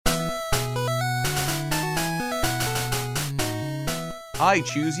I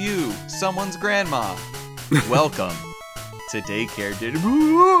choose you, someone's grandma. Welcome to Daycare Dinner.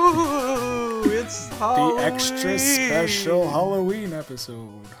 It's Halloween. The extra special Halloween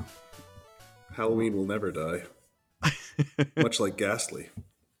episode. Halloween will never die. Much like Ghastly.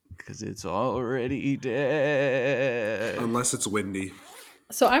 Because it's already dead. Unless it's windy.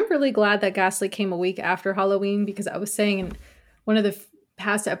 So I'm really glad that Ghastly came a week after Halloween, because I was saying in one of the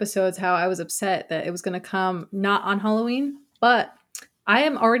past episodes how I was upset that it was going to come not on Halloween, but I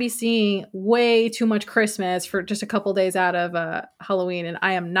am already seeing way too much Christmas for just a couple days out of Halloween, and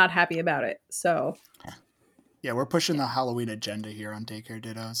I am not happy about it. So yeah, we're pushing the Halloween agenda here on Daycare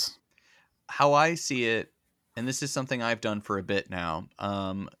Dittos. How I see it, and this is something I've done for a bit now,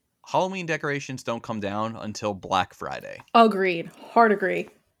 Halloween decorations don't come down until Black Friday. agreed. Hard agree.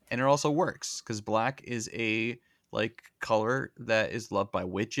 And it also works because black is a color that is loved by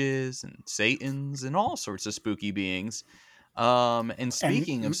witches and satans and all sorts of spooky beings. And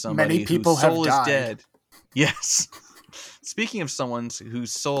speaking of somebody many people whose soul have is died. dead, yes. Speaking of someone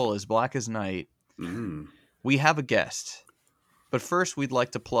whose soul is black as night, we have a guest. But first, we'd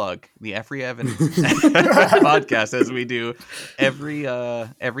like to plug the Every Evan podcast, as we do every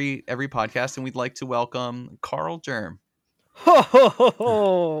podcast, and we'd like to welcome Carl Germ. Ho ho ho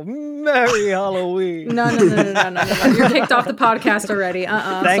ho! Merry Halloween! No. You're kicked off the podcast already.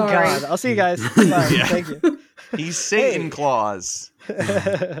 Thank sorry. God. I'll see you guys. Bye. Yeah. Thank you. He's Satan Claus,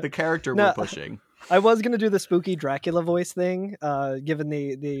 the character we're pushing. I was gonna do the spooky Dracula voice thing, given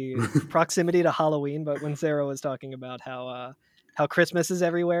the proximity to Halloween, but when Sarah was talking about how Christmas is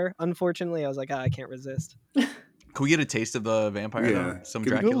everywhere, unfortunately, I was like, I can't resist. Can we get a taste of the vampire? Yeah. Though? Some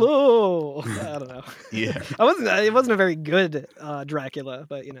Dracula. Hello. I don't know. Yeah. It wasn't a very good Dracula,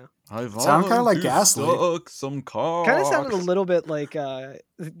 but you know. Sound kind of like Ghastly. Suck some cock. Kind of sounded a little bit like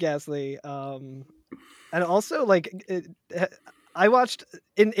Ghastly, and also I watched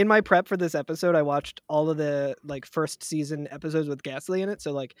in my prep for this episode. I watched all of the first season episodes with Ghastly in it.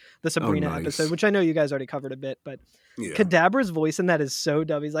 So the Sabrina episode, which I know you guys already covered a bit, but Kadabra's voice in that is so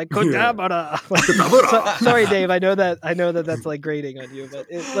dumb. He's like Kadabra. Sorry, Dave. I know that that's grating on you, but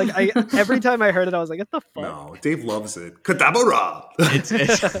every time I heard it, I was like, "What the fuck?" No, Dave loves it. Kadabra.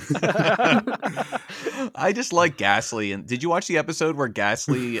 I just like Ghastly. And did you watch the episode where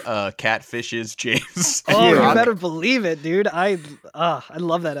Ghastly catfishes James? Oh, you better believe it, dude. I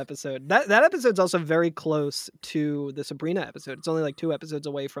love that episode. That episode's also very close to the Sabrina episode. It's only 2 episodes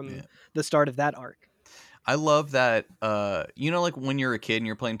away from the start of that arc. I love that. When you're a kid and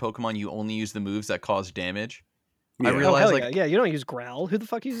you're playing Pokemon, you only use the moves that cause damage. Yeah. I realized, you don't use Growl. Who the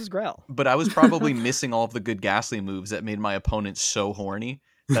fuck uses Growl? But I was probably missing all of the good Ghastly moves that made my opponents so horny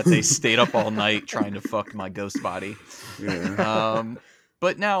that they stayed up all night trying to fuck my ghost body. Yeah.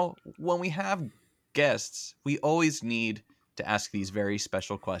 But now, when we have guests, we always need to ask these very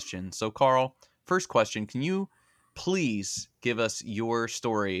special questions. So, Carl, first question, can you please give us your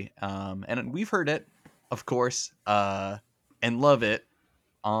story? And we've heard it, of course, and love it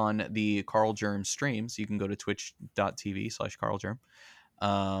on the Carl Germ streams. You can go to twitch.tv/CarlGerm.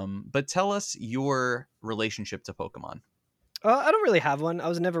 But tell us your relationship to Pokemon. I don't really have one. I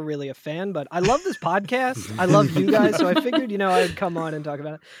was never really a fan, but I love this podcast. I love you guys, so I figured, I'd come on and talk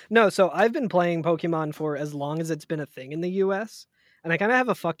about it. No, so I've been playing Pokemon for as long as it's been a thing in the US, and I kind of have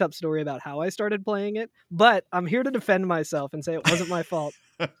a fucked up story about how I started playing it, but I'm here to defend myself and say it wasn't my fault.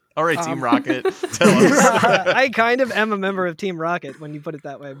 All right, Team Rocket, tell us. I kind of am a member of Team Rocket when you put it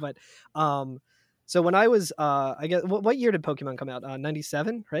that way, but so when I was, I guess, what year did Pokemon come out?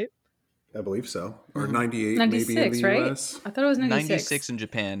 97, right? I believe so. Or 98 96, maybe in the right? US. I thought it was 96. 96 in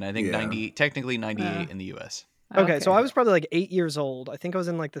Japan. I think 98 in the US. Okay, so I was probably 8 years old. I think I was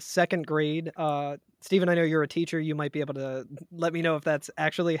in the second grade. Steven, I know you're a teacher. You might be able to let me know if that's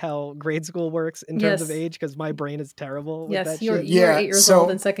actually how grade school works in terms of age, because my brain is terrible with that you're shit. 8 years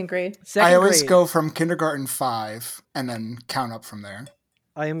old in second grade. I always go from kindergarten 5 and then count up from there.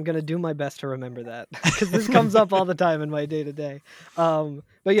 I am going to do my best to remember that, because this comes up all the time in my day-to-day.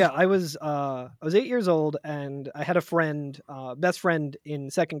 But yeah, I was 8 years old, and I had a friend, best friend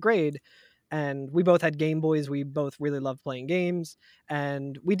in second grade, and we both had Game Boys. We both really loved playing games,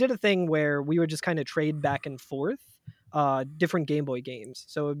 and we did a thing where we would just kind of trade back and forth different Game Boy games.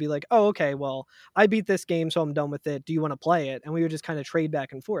 So it would be like, oh, okay, well, I beat this game, so I'm done with it. Do you want to play it? And we would just kind of trade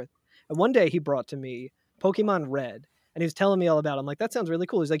back and forth. And one day he brought to me Pokemon Red, and he was telling me all about it. I'm like, that sounds really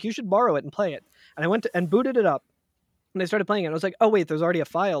cool. He's like, you should borrow it and play it. And I went and booted it up, and I started playing it. I was like, oh, wait, there's already a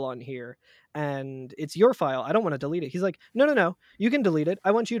file on here, and it's your file. I don't want to delete it. He's like, no, you can delete it.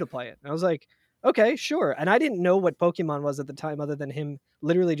 I want you to play it. And I was like, okay, sure. And I didn't know what Pokemon was at the time other than him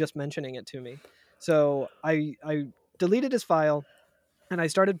literally just mentioning it to me. So I deleted his file, and I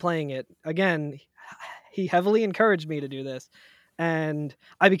started playing it again. He heavily encouraged me to do this, and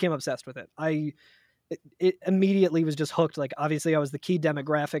I became obsessed with it. It immediately was just hooked. Like, obviously I was the key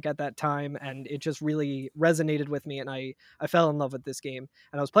demographic at that time, and it just really resonated with me, and I fell in love with this game,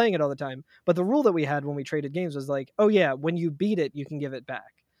 and I was playing it all the time. But the rule that we had when we traded games was like, oh yeah, when you beat it, you can give it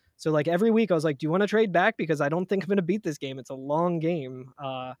back. So like every week I was like, do you want to trade back? Because I don't think I'm going to beat this game. It's a long game.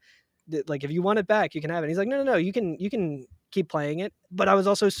 Like, if you want it back, you can have it. And he's like, no, you can keep playing it. But I was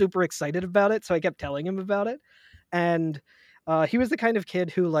also super excited about it, so I kept telling him about it. And he was the kind of kid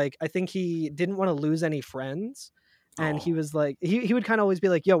who, like, I think he didn't want to lose any friends. And he was like, he would kind of always be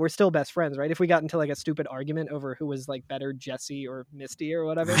like, yo, we're still best friends, right? If we got into like a stupid argument over who was like better, Jesse or Misty or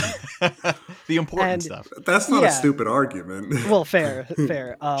whatever. The important And- stuff. That's not Yeah. a stupid argument. Well, fair.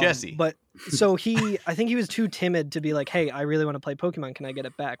 Jesse. But so I think he was too timid to be like, hey, I really want to play Pokemon. Can I get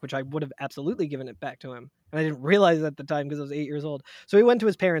it back? Which I would have absolutely given it back to him. And I didn't realize it at the time because I was 8 years old. So he went to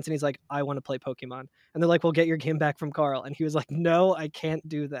his parents and he's like, I want to play Pokemon. And they're like, well, get your game back from Carl. And he was like, no, I can't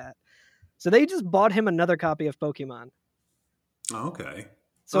do that. So they just bought him another copy of Pokemon. Okay.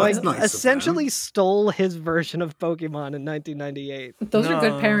 So Well, I that's nice of essentially them. stole his version of Pokemon in 1998. Those are No.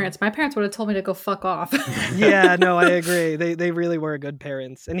 good parents. My parents would have told me to go fuck off. Yeah, no, I agree. They really were good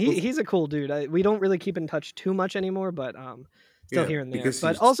parents, and he's a cool dude. We don't really keep in touch too much anymore, but still Yeah, here and there. because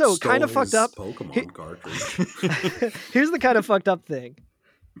But he also stole kind of his fucked up. Pokemon cartridge. Here's the kind of fucked up thing.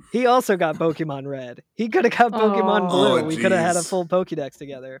 He also got Pokemon Red. He could have got Pokemon Blue. Oh, We could have had a jeez. full Pokédex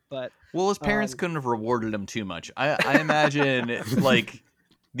together, but Well, his parents Um, couldn't have rewarded him too much. I imagine, like,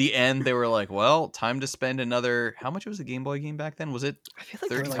 the end, they were like, well, time to spend another... How much was a Game Boy game back then? Was it... I feel like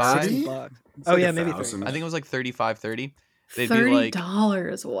they were 35? like $60. It's Oh like yeah, maybe 1,000. I think it was like 35, 30. They'd be like...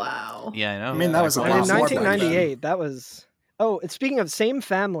 $30. Wow. Yeah, I know. I mean, that was a And lot in more back then. 1998, that was. Oh, and speaking of same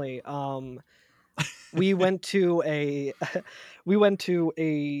family, we went to a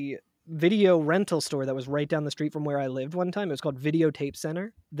video rental store that was right down the street from where I lived one time. It was called Videotape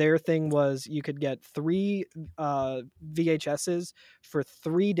Center. Their thing was you could get 3 VHSs for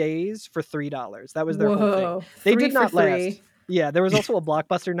 3 days for $3. That was their whole thing. Whoa. They 3 did for not last. 3. Yeah, there was also a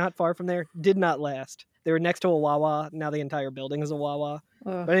Blockbuster not far from there. Did not last. They were next to a Wawa. Now the entire building is a Wawa.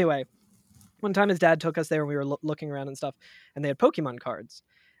 Ugh. But anyway, one time his dad took us there and we were looking around and stuff, and they had Pokemon cards.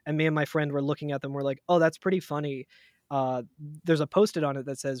 And me and my friend were looking at them. We're like, oh, that's pretty funny. There's a post-it on it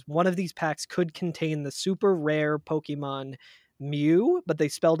that says, one of these packs could contain the super rare Pokemon Mew, but they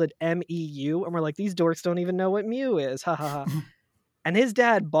spelled it M-E-U. And we're like, these dorks don't even know what Mew is. Ha ha ha. And his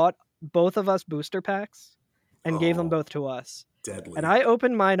dad bought both of us booster packs and gave them Oh. both to us. Deadly. And I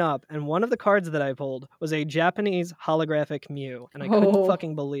opened mine up, and one of the cards that I pulled was a Japanese holographic Mew, and I couldn't Oh.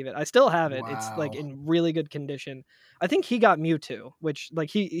 fucking believe it. I still have it. It's like Wow. in really good condition. I think he got Mewtwo, which like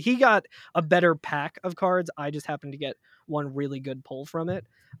he got a better pack of cards. I just happened to get one really good pull from it.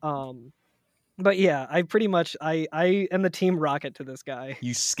 But yeah, I pretty much I am the Team Rocket to this guy.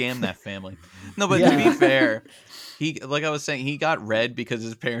 You scammed that family. No, but to Yeah. be fair, he, like I was saying, he got Red because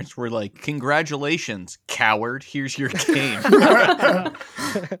his parents were like, congratulations, coward, here's your game. Here's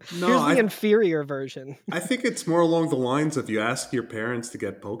I- the inferior version. I think it's more along the lines of you ask your parents to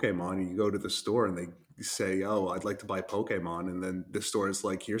get Pokemon, and you go to the store and they say, "Oh, I'd like to buy Pokemon," and then the store is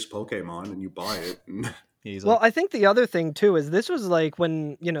like, "Here's Pokemon," and you buy it. Yeah, he's Well, like, I think the other thing too is this was like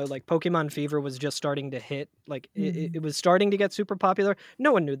when, like Pokemon Fever was just starting to hit, like it was starting to get super popular.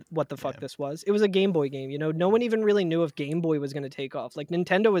 No one knew what the fuck Yeah. this was. It was a Game Boy game, no one even really knew if Game Boy was going to take off. Like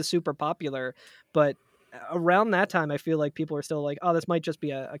Nintendo was super popular, but around that time I feel like people were still like, oh, this might just be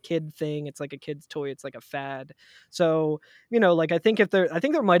a kid thing. It's like a kid's toy. It's like a fad. So, like I think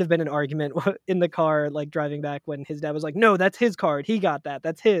there might have been an argument in the car, like driving back when his dad was like, no, that's his card. He got that.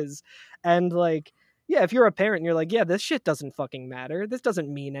 That's his. And like, yeah, if you're a parent and you're like, yeah, this shit doesn't fucking matter. This doesn't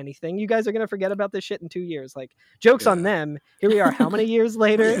mean anything. You guys are going to forget about this shit in 2 years. Like, joke's on Yeah. them. Here we are, how many years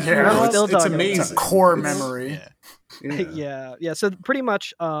later? Yeah, We're no, still it's talking about it. amazing. It's a core It's- memory. yeah. Yeah. So pretty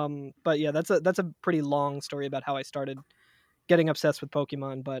much, but yeah, that's a pretty long story about how I started getting obsessed with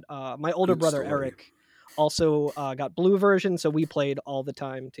Pokemon. But my older Good brother, story. Eric, also got Blue version, so we played all the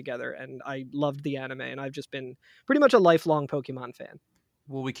time together, and I loved the anime, and I've just been pretty much a lifelong Pokemon fan.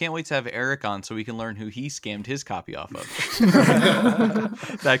 well, we can't wait to have Eric on so we can learn who he scammed his copy off of.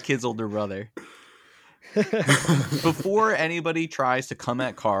 That kid's older brother. Before anybody tries to come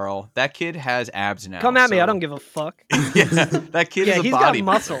at Carl, that kid has abs now. Come at me, I so- don't give a fuck. Yeah, that kid Yeah, is a he's got bodybuilder.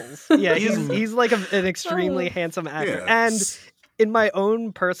 muscles. Yeah, He is- he's like an extremely handsome actor. Yeah, And in my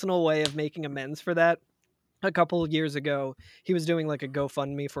own personal way of making amends for that, a couple of years ago, he was doing like a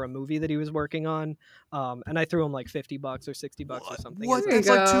GoFundMe for a movie that he was working on, and I threw him like $50 or $60 or something. What? There you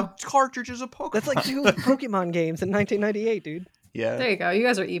That's like go. 2 cartridges of Pokemon. That's like 2 Pokemon games in 1998, dude. Yeah. There you go. You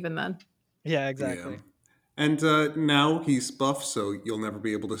guys are even then. Yeah, exactly. Yeah. And now he's buff, so you'll never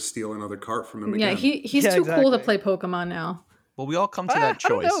be able to steal another cart from him Yeah, again. he's Yeah, too cool to exactly. play Pokemon now. Well, we all come to I that choice.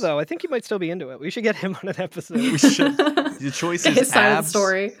 don't know though. I think he might still be into it. We should get him on an episode. We should. The choice Get is his side of the abs.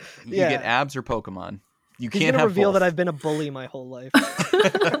 story. You Yeah. get abs or Pokemon. You He's can't gonna have reveal both. that I've been a bully my whole life.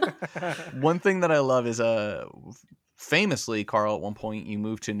 One thing that I love is famously, Carl, at one point you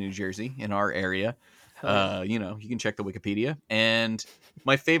moved to New Jersey in our area. You know, you can check the Wikipedia. And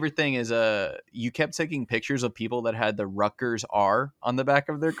my favorite thing is you kept taking pictures of people that had the Rutgers R on the back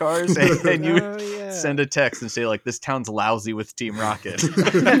of their cars, and you Oh, yeah. send a text and say like, "This town's lousy with Team Rocket."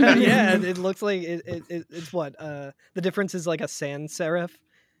 Yeah, it looks like it's what the difference is like a sans serif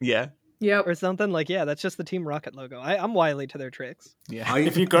Yeah, Yep. or something. Like, yeah, that's just the Team Rocket logo. I'm wily to their tricks. yeah.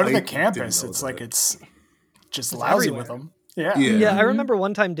 If you go to I the didn't campus, know it's that. like it's just It's lousy everywhere. with them. Yeah. Yeah. Yeah, I Mhm. remember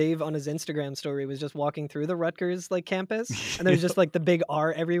one time Dave on his Instagram story was just walking through the Rutgers like campus, and there was just like the big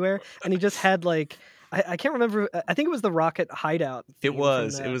R everywhere, and he just had like I can't remember. I think it was the Rocket Hideout. It theme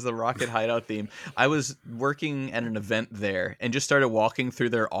was. from It was the Rocket Hideout theme. I was working at an event there and just started walking through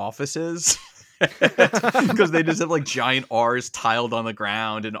their offices because they just have like giant R's tiled on the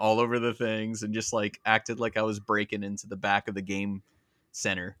ground and all over the things, and just like acted like I was breaking into the back of the game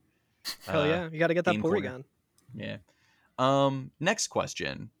center. Hell yeah, you got to get that game corner. Porygon. Yeah. Next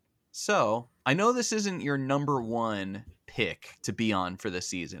question. So I know this isn't your number one pick to be on for this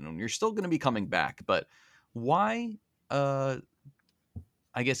season, and you're still going to be coming back, but why,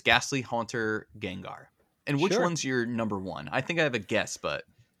 I guess Ghastly, Haunter, Gengar? And which Sure. one's your number one? I think I have a guess, but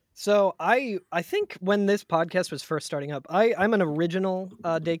So I think when this podcast was first starting up, I'm an original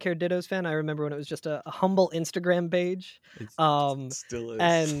Daycare Dittos fan. I remember when it was just a humble Instagram page. it Um, still is.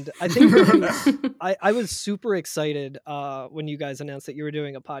 And I think when I was super excited when you guys announced that you were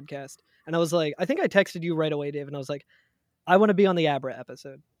doing a podcast. And I was like, I think I texted you right away, Dave, and I was like, I want to be on the Abra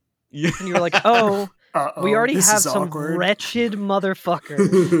episode. Yeah. And you were like, oh, Uh-oh, we already this have is some awkward. wretched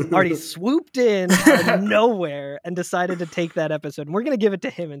motherfucker already swooped in out of nowhere and decided to take that episode. And we're going to give it to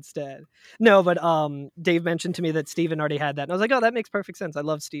him instead. No, but Dave mentioned to me that Steven already had that. And I was like, oh, that makes perfect sense. I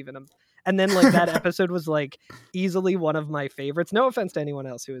love Steven. And then like that episode was like easily one of my favorites. No offense to anyone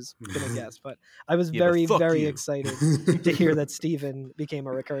else who was going to guess, but I was Yeah, but very, fuck very you. excited to hear that Steven became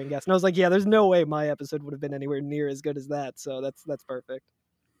a recurring guest. And I was like, yeah, there's no way my episode would have been anywhere near as good as that. So that's perfect.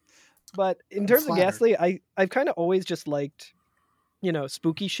 But in I'm terms of flattered. Ghastly, I've kind of always just liked, you know,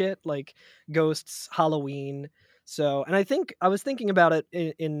 spooky shit like ghosts, Halloween. So, and I think I was thinking about it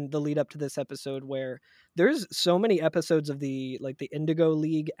in the lead up to this episode where there's so many episodes of the Indigo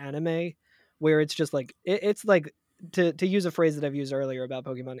League anime where it's just like it's like to use a phrase that I've used earlier about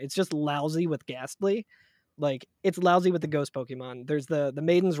Pokemon, it's just lousy with Ghastly. Like it's lousy with the ghost Pokemon. There's the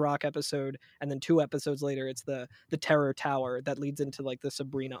Maiden's Rock episode, and then 2 episodes later, it's the Terror Tower that leads into like the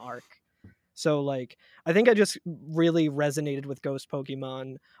Sabrina arc. So like I think I just really resonated with ghost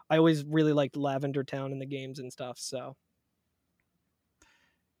Pokemon. I always really liked Lavender Town in the games and stuff. So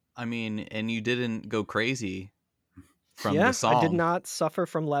I mean, and you didn't go crazy from yeah, the song. I did not suffer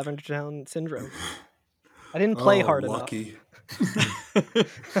from Lavender Town syndrome. I didn't play hard lucky.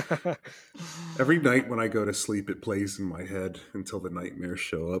 enough. Every night when I go to sleep, it plays in my head until the nightmares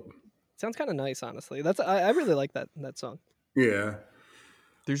show up. Sounds kind of nice, honestly. I really like that song. Yeah.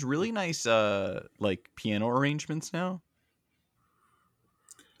 There's really nice like piano arrangements now.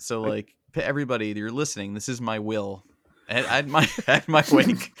 So like everybody, you're listening. This is my will. At my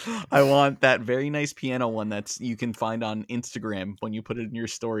wake, I want that very nice piano one that's you can find on Instagram when you put it in your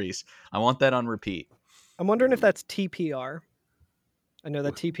stories. I want that on repeat. I'm wondering if that's TPR. I know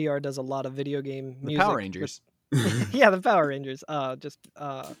that TPR does a lot of video game The music. Power Rangers. Yeah, the Power Rangers. Just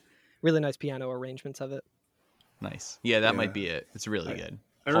really nice piano arrangements of it. Nice. Yeah, that Yeah. might be it. It's really good.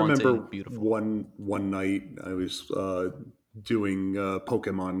 I Haunting, remember beautiful. one night I was doing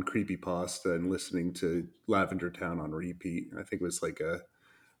Pokemon creepypasta and listening to Lavender Town on repeat. I think it was like a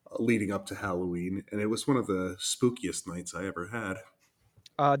leading up to Halloween, and it was one of the spookiest nights I ever had.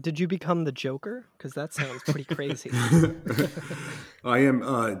 Did you become the Joker? Because that sounds pretty crazy. I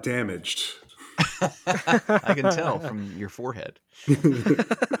am damaged. I can tell from your forehead.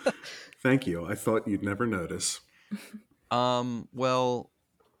 Thank you. I thought you'd never notice. Well,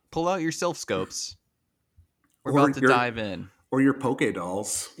 pull out your self scopes. We're Or about to your- dive in. Or your Poke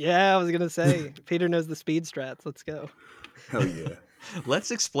Dolls. Yeah, I was gonna say Peter knows the speed strats. Let's go. Hell yeah. Let's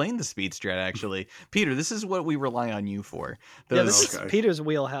explain the speed strat, actually. Peter, this is what we rely on you for. Yeah, Those- this Okay. is Peter's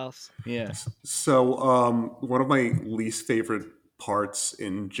wheelhouse. yeah. So, one of my least favorite parts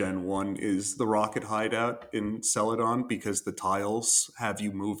in Gen 1 is the Rocket Hideout in Celadon because the tiles have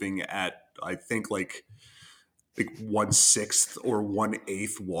you moving at, I think, like like 1/6 or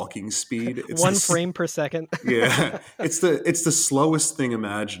 1/8 walking speed. It's One this- frame per second. Yeah, it's the slowest thing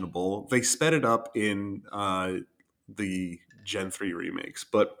imaginable. They sped it up in the Gen 3 remakes,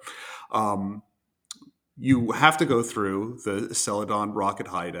 but you have to go through the Celadon rocket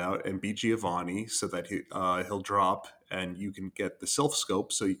hideout and beat Giovanni so that he'll drop, and you can get the Sylph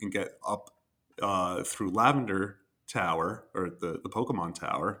Scope so you can get up through Lavender Tower, or the Pokemon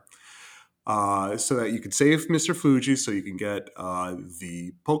Tower, so that you can save Mr. Fuji, so you can get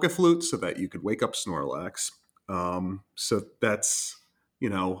the Poke Flute, so that you could wake up Snorlax. So that's,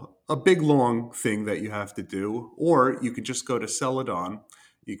 a big long thing that you have to do. Or you can just go to Celadon.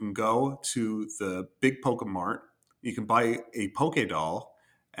 You can go to the big Pokemart. You can buy a Pokédoll,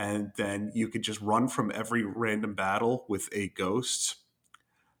 and then you could just run from every random battle with a ghost.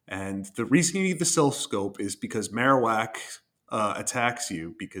 And the reason you need the Sylph Scope is because Marowak attacks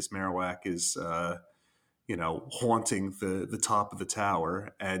you, because Marowak is, haunting the top of the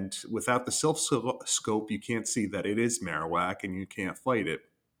tower. And without the Sylph Scope, you can't see that it is Marowak, and you can't fight it.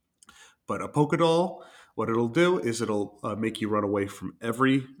 But a Pokédoll, what it'll do is it'll make you run away from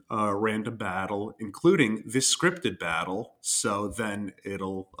every random battle, including this scripted battle. So then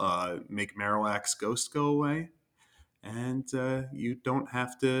it'll make Marowak's ghost go away, and you don't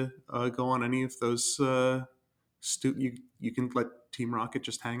have to go on any of those. You can let Team Rocket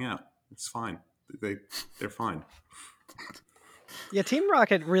just hang out. It's fine. They're fine. Yeah, Team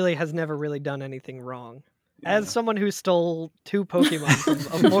Rocket really has never really done anything wrong. Yeah. As someone who stole 2 Pokemon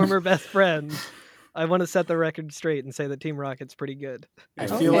from a former best friend, I want to set the record straight and say that Team Rocket's pretty good. I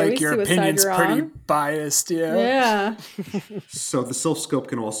Okay, feel we like see your what side opinion's you're pretty on. biased. Yeah. Yeah. So the Sylph Scope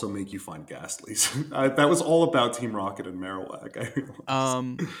can also make you find Ghastlies. That was all about Team Rocket and Marowak, I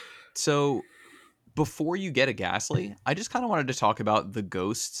realized. So before you get a Ghastly, I just kind of wanted to talk about the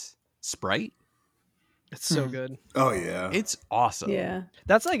Ghost sprite. It's so good. Oh yeah, It's awesome. Yeah.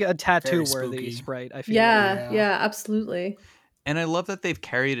 That's like a tattoo-worthy spooky. sprite, I feel. Yeah. Yeah. Yeah. Absolutely. And I love that they've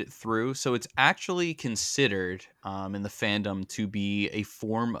carried it through. So it's actually considered in the fandom to be a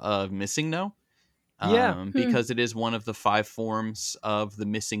form of Missing No. Yeah. Because it is one of the 5 forms of the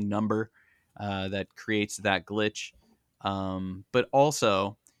missing number that creates that glitch. But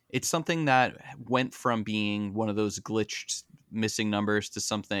also, it's something that went from being one of those glitched missing numbers to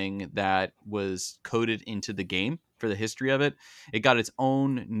something that was coded into the game for the history of it. It got its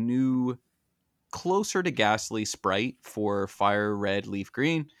own new, closer to Ghastly sprite for Fire Red, Leaf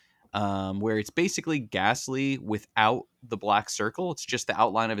Green, where it's basically Ghastly without the black circle. It's just the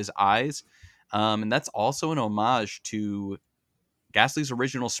outline of his eyes. And that's also an homage to Ghastly's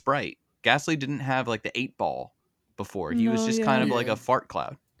original sprite. Ghastly didn't have like the 8-ball before. He was No, just kind of yeah. like a fart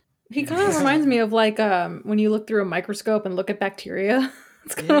cloud. He kind of reminds me of like when you look through a microscope and look at bacteria.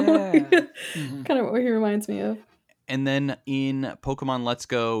 It's kind of Yeah. Mhm. kind of what he reminds me of. And then in Pokemon Let's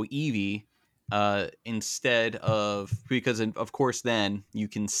Go Eevee, instead of, because of course then you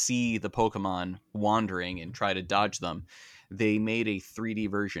can see the Pokemon wandering and try to dodge them, they made a 3D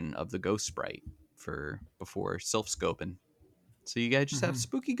version of the ghost sprite before Sylph Scoping. So you guys just have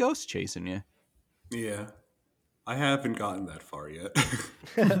spooky ghosts chasing you. yeah. I haven't gotten that far yet.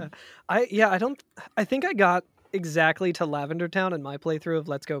 I think I got exactly to Lavender Town in my playthrough of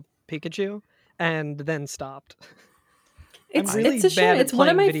Let's Go Pikachu and then stopped. It's really it's a bad shame. at It's one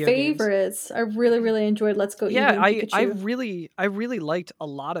of playing my video games. favorites. I really really enjoyed Let's Go. Yeah, Eevee and I Pikachu. really liked a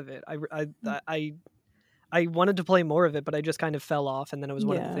lot of it. I wanted to play more of it, but I just kind of fell off, and then it was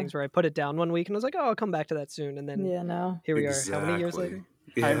one of the Yeah. things where I put it down one week and I was like, "Oh, I'll come back to that soon." And then Yeah, no. here we are. How many years Exactly. later?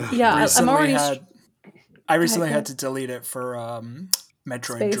 Yeah. Yeah, I'm Recently already I recently go. had to delete it for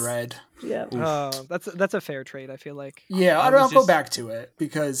Metroid Space. Dread. Yeah. Oh, that's a fair trade. I feel like. Yeah, I I'll was go just- back to it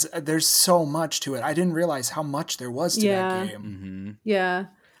because there's so much to it. I didn't realize how much there was to Yeah. that game. Mm-hmm. Yeah.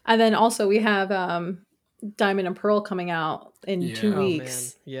 And then also we have Diamond and Pearl coming out in Yeah. 2 Oh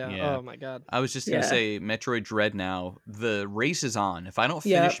weeks. man, yeah. Yeah. Oh my god. I was just going to Yeah. say Metroid Dread now. The race is on. If I don't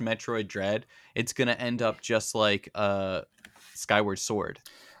Yep. finish Metroid Dread, it's going to end up just like Skyward Sword.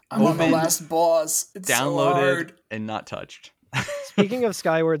 I'm on the Opened, last boss. It's so Downloaded, hard. and not touched. Speaking of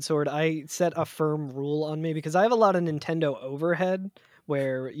Skyward Sword, I set a firm rule on me because I have a lot of Nintendo overhead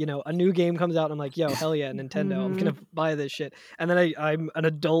where, a new game comes out and I'm like, yo, hell yeah, Nintendo, I'm going to buy this shit. And then I'm an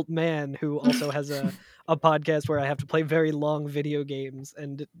adult man who also has a podcast where I have to play very long video games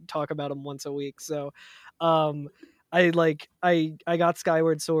and talk about them once a week. So I got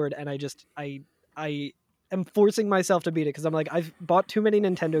Skyward Sword and I am forcing myself to beat it because I'm like, I've bought too many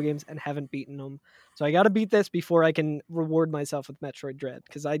Nintendo games and haven't beaten them. So I got to beat this before I can reward myself with Metroid Dread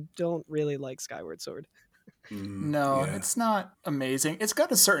because I don't really like Skyward Sword. No, Yeah. it's not amazing. It's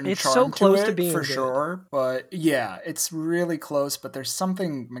got a certain It's charm so close to to it being for good. sure, but yeah, it's really close. But there's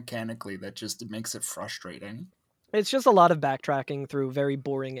something mechanically that just makes it frustrating. It's just a lot of backtracking through very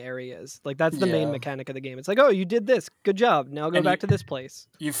boring areas. Like that's the main Yeah. mechanic of the game. It's like, oh, you did this, good job. Now go And back to this place.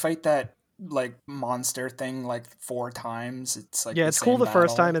 You fight that like monster thing like 4 times. It's like Yeah, the it's cool same the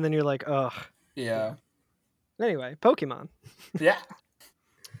first battle. time, and then you're like, ugh. Yeah, Anyway, Pokemon. yeah.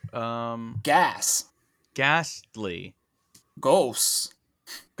 Gas, Ghastly. ghosts.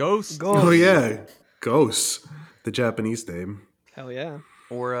 Ghost. Ghost. Oh yeah, Ghosts, the Japanese name. Hell yeah.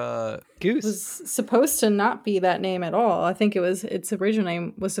 Or It Goose. was supposed to not be that name at all. I think its original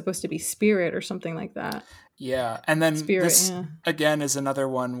name was supposed to be Spirit or something like that. Yeah, and then Spirit, this yeah. again is another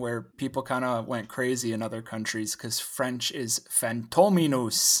one where people kind of went crazy in other countries because French is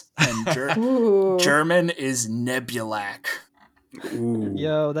Phantominus and Ooh. German is Nebulac. Ooh.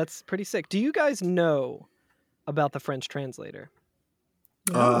 Yo, that's pretty sick. Do you guys know about the French translator?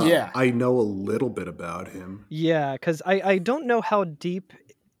 Yeah. I know a little bit about him. Yeah, because I don't know how deep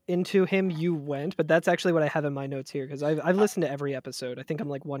into him you went, but that's actually what I have in my notes here, because I've listened to every episode. I think I'm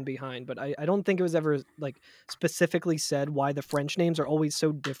like one behind, but I don't think it was ever like specifically said why the French names are always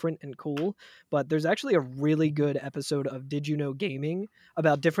so different and cool. But there's actually a really good episode of Did You Know Gaming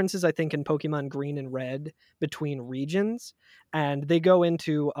about differences, I think, in Pokemon Green and Red between regions, and they go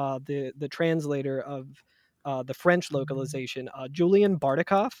into the translator of the French localization, Julian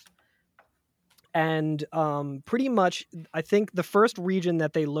Bardakov. And pretty much, I think the first region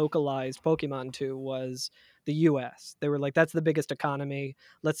that they localized Pokemon to was the US. They were like, that's the biggest economy.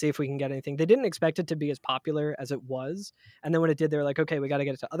 Let's see if we can get anything. They didn't expect it to be as popular as it was. And then when it did, they were like, okay, we got to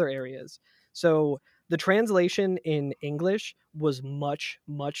get it to other areas. So the translation in English was much,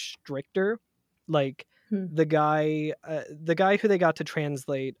 much stricter. Like the guy who they got to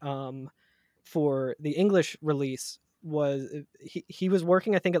translate for the English release was he was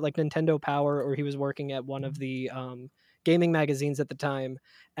working, I think, at like Nintendo Power, or he was working at one of the gaming magazines at the time,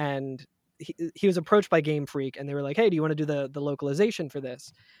 and he was approached by Game Freak, and they were like, hey, do you want to do the localization for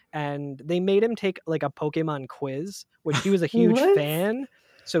this? And they made him take like a Pokemon quiz, which he was a huge What? fan,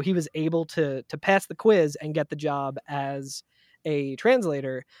 so he was able to pass the quiz and get the job as a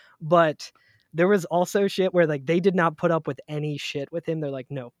translator. But there was also shit where like they did not put up with any shit with him. They're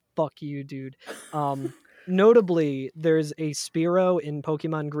like, no, fuck you, dude. Notably, there's a Spearow in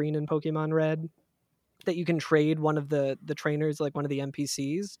Pokemon Green and Pokemon Red that you can trade one of the trainers, like one of the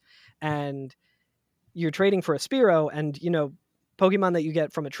NPCs, and you're trading for a Spearow, and you know, Pokemon that you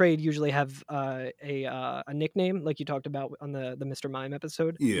get from a trade usually have a nickname, like you talked about on the Mr. Mime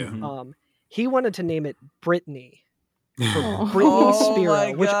episode. Yeah. Mhm. He wanted to name it Brittany. Oh. Brittany Oh Spearow,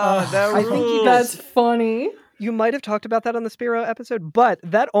 my which God, that I think you rules. That's funny. You might have talked about that on the Spearow episode, but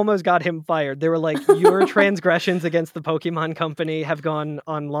that almost got him fired. They were like, your transgressions against the Pokemon Company have gone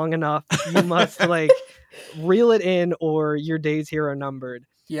on long enough. You must like reel it in, or your days here are numbered.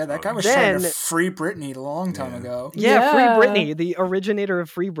 Yeah, that guy was trying to Then- free Britney a long time ago. Yeah, Yeah. Free Britney, the originator of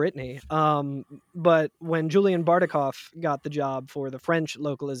Free Britney. But when Julian Bardakov got the job for the French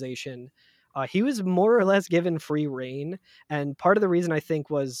localization, he was more or less given free reign. And part of the reason, I think,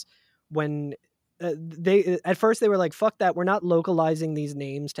 was when they at first they were like, fuck that, we're not localizing these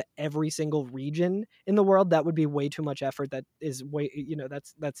names to every single region in the world. That would be way too much effort. That is way, you know,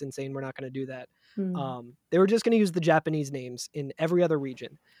 that's insane. We're not going to do that. They were just going to use the Japanese names in every other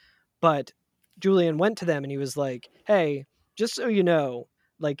region. But Julian went to them and he was like, hey, just so you know,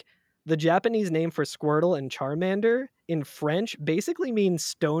 like the Japanese name for Squirtle and Charmander in French basically means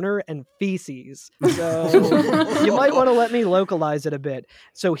stoner and feces. So you might want to let me localize it a bit.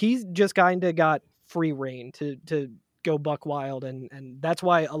 So he's just kind of got free reign to go buck wild. And that's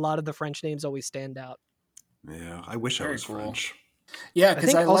why a lot of the French names always stand out. Yeah, I wish I Very was cool. French. Yeah, I because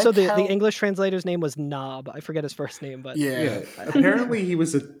think I also like how... the English translator's name was Knob. I forget his first name, but Yeah. Apparently, he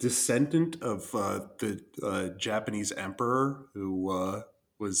was a descendant of the Japanese emperor who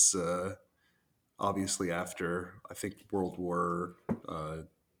was obviously after, I think, World War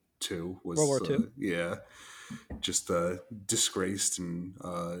II. Was, World War II? Yeah, just disgraced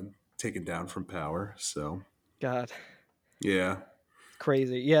and taken down from power. So, God. yeah.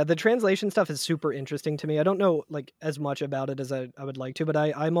 Crazy. Yeah, the translation stuff is super interesting to me. I don't know like as much about it as I would like to, but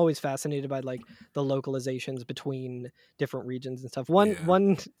I'm always fascinated by like the localizations between different regions and stuff.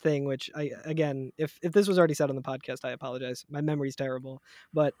 One thing which I, again, if this was already said on the podcast, I apologize. My memory's terrible.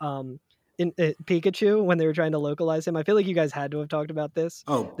 But in Pikachu, when they were trying to localize him, I feel like you guys had to have talked about this.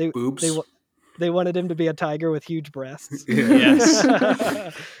 Oh, They boobs. they wanted him to be a tiger with huge breasts. Yeah.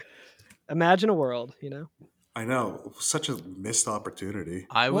 Yes. Imagine a world, you know? I know, such a missed opportunity.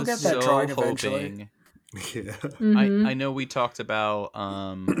 I We'll was get that so drawing eventually. hoping Yeah. Mhm. I know we talked about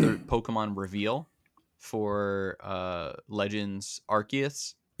the Pokemon reveal for Legends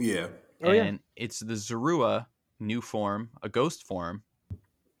Arceus, Yeah. Oh, yeah. and it's the Zorua new form, a ghost form,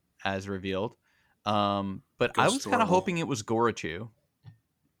 as revealed. But I was kind of Ghostorable. hoping it was Gorachu,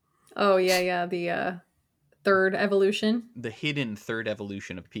 Oh yeah, the third evolution. the hidden third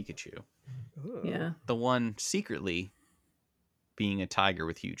evolution of Pikachu, Ooh. Yeah. the one secretly being a tiger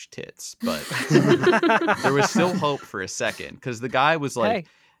with huge tits. But there was still hope for a second, because the guy was like,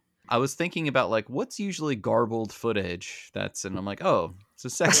 Hey, I was thinking about like what's usually garbled footage and I'm like, oh, it's a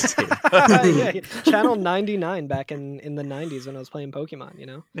sex tape. yeah, Channel 99 back in the 90s when I was playing Pokemon, you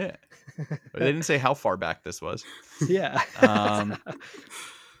know? Yeah, they didn't say how far back this was. Yeah. Um,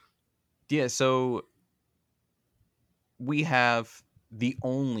 yeah, so we have the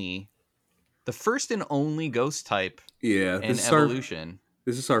first and only ghost type Yeah. in This is our evolution.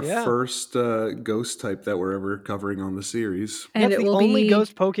 Yeah. first ghost type that we're ever covering on the series. And That's it the will only be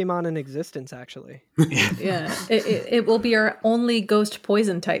ghost Pokemon in existence, actually. Yeah. It will be our only ghost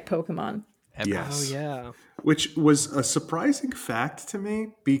poison type Pokemon. Ever. Yes. Oh, yeah. Which was a surprising fact to me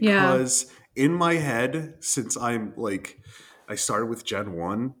because in my head, since I'm like, I started with Gen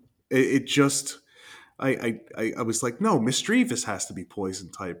 1, it just, I was like, no, Misdreavus has to be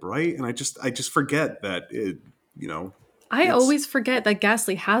poison type, right? And I just forget that it, you know, I It's- always forget that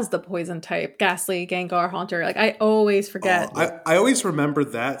Ghastly has the poison type. Ghastly, Gengar, Haunter. Like I always forget. I always remember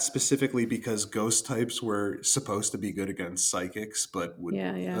that specifically because ghost types were supposed to be good against psychics, but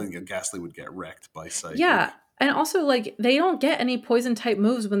Yeah. Ghastly would get wrecked by psychic. Yeah. And also like they don't get any poison type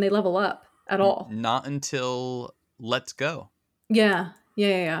moves when they level up at all. Not until Let's Go. Yeah.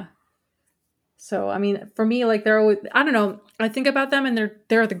 So I mean, for me, like they're always, I don't know. I think about them and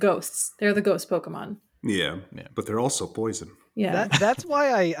they're the ghosts. They're the ghost Pokemon. Yeah, but they're also poison. Yeah. That's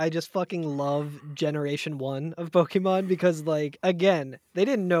why I just fucking love Generation 1 of Pokemon, because, like, again, they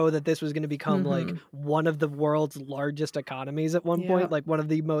didn't know that this was going to become, like, one of the world's largest economies at one point, like, one of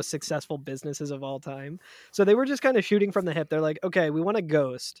the most successful businesses of all time. So they were just kind of shooting from the hip. They're like, okay, we want a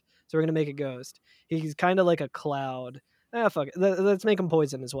ghost, so we're going to make a ghost. He's kind of like a cloud. Fuck it. Let's make him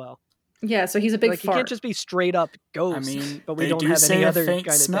poison as well. Yeah, so he's a big Like, fart. he can't just be straight up ghost, I mean, but we they don't do have say any a other faint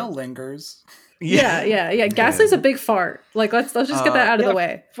kind of smell thing. lingers. Yeah. Ghastly's a big fart. Like let's just get that out of the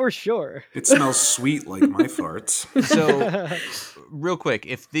way. For sure. It smells sweet like my farts. So, real quick,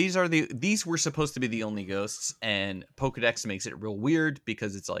 if these were supposed to be the only ghosts, and Pokedex makes it real weird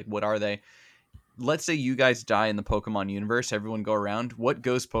because it's like, what are they? Let's say you guys die in the Pokemon universe. Everyone go around. What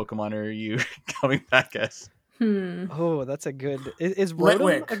ghost Pokemon are you coming back as? Oh, that's a good. Is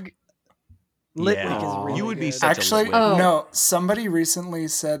Litwick. Rotom Litwick is really You would be good. such Actually, a Litwick. no. Somebody recently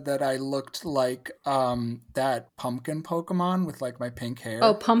said that I looked like that pumpkin Pokemon with like my pink hair.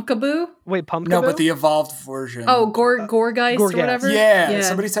 Oh, Pumpkaboo? Wait, Pumpkaboo? no, but the evolved version. Oh, Gorgeist or Gorgeist. whatever? yeah.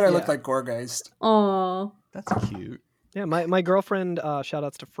 Somebody said I Yeah. looked like Gorgeist. Oh. That's cute. Yeah, my girlfriend. Shout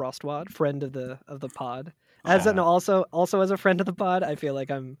outs to Frostwad, friend of the pod. Also as a friend of the pod, I feel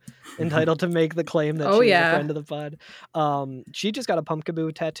like I'm entitled to make the claim that she's a friend of the pod. She just got a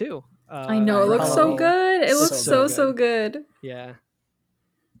Pumpkaboo tattoo. I know, it for looks so Halloween. good. It looks So so good. Yeah.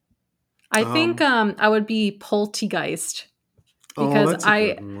 I think I would be Poltegeist because that's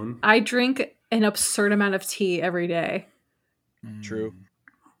a good one. I drink an absurd amount of tea every day. True.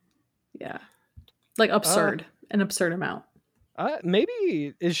 Yeah. Like absurd. An absurd amount.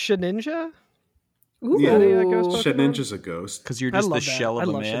 Maybe is Shedinja? Ooh. Yeah, Ghost Shed Pokemon? Ninja's a ghost. Because you're I just the love that. shell I of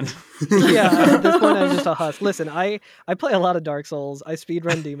a love man. Yeah, at this point I'm just a husk. Listen, I play a lot of Dark Souls. I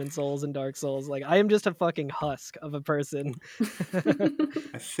speedrun Demon Souls and Dark Souls. Like, I am just a fucking husk of a person.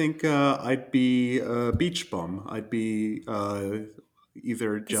 I think I'd be Beach Bum. I'd be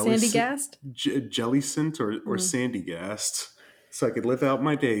either Sandy Gast? Jellicent or Sandy Gast. So I could live out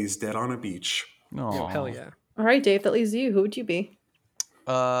my days dead on a beach. Aw. Hell yeah. All right, Dave, that leaves you. Who would you be?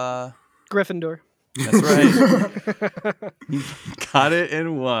 Gryffindor. That's right. You got it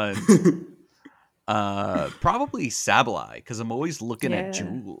in one. Probably Sableye, because I'm always looking at Yeah.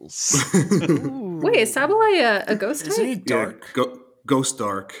 jewels. Wait, is Sableye a ghost Isn't he type? dark? Yeah, Ghost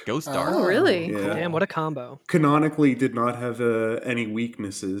Dark. Ghost Dark. Oh, really? Yeah. Damn, what a combo. Canonically did not have any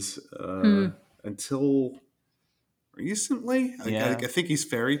weaknesses until recently. Yeah. I think he's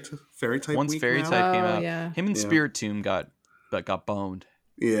fairy type. Once weak Fairy now. type came Oh, out, yeah. him and Yeah. Spiritomb got boned.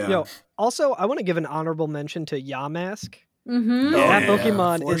 Yeah. Yo, also, I want to give an honorable mention to Yamask. Mm-hmm. That yeah,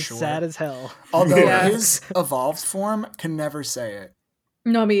 Pokemon for is sure. sad as hell. Although Yeah. his evolved form can never say it.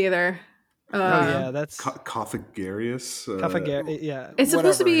 No, me either. Oh yeah, that's Cophagarius. yeah. It's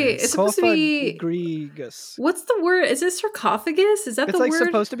supposed to Whatever be. it is. It's supposed to be. Cophagrigus. What's the word? Is it sarcophagus? Is that It's the like word?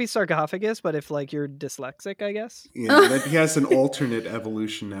 supposed to be sarcophagus, but if like you're dyslexic, I guess. Yeah, he has an alternate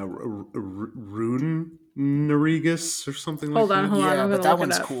evolution now, Runerigus or something Hold like on, that. hold on. Yeah, I'm but gonna that look it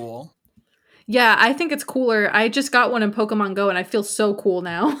one's up. cool. Yeah, I think it's cooler. I just got one in Pokemon Go, and I feel so cool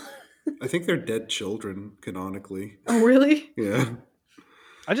now. I think they're dead children, canonically. Oh, really? Yeah.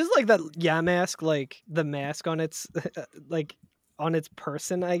 I just like that Yamask, like the mask on its like on its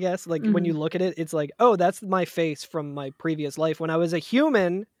person, I guess. Like when you look at it, it's like, oh, that's my face from my previous life when I was a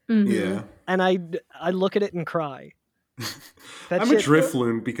human, Mhm. Yeah. and I look at it and cry. That I'm a shit-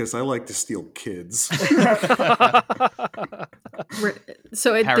 Drifloon because I like to steal kids.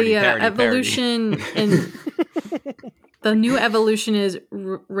 So Parody, the parody, evolution in the new evolution is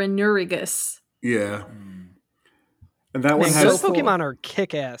Renurigus. Yeah. And that one Man, so those has cool. Pokemon are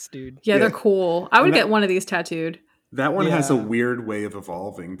kick ass, dude. Yeah, Yeah. they're cool. I would And that- get one of these tattooed. that one has a Yeah. weird way of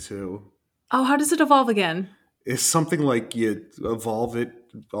evolving too. Oh, how does it evolve again? It's something like you evolve it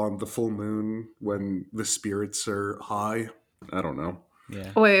on the full moon when the spirits are high. I don't know.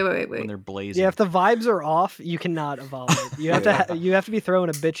 Yeah. Oh, wait. When they're blazing. Yeah, if the vibes are off, you cannot evolve it. You have Yeah. to you have to be throwing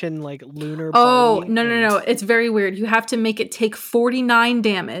a bitchin' like lunar. Oh, party no. and- It's very weird. You have to make it take 49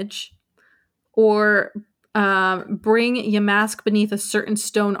 damage or bring Yamask beneath a certain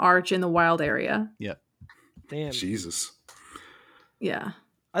stone arch in the wild area. Damn. Jesus. Yeah.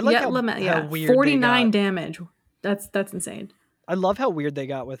 I like how weird 49 they got. damage. That's insane. I love how weird they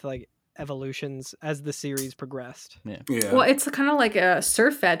got with like evolutions as the series progressed. Yeah. Well, it's kind of like a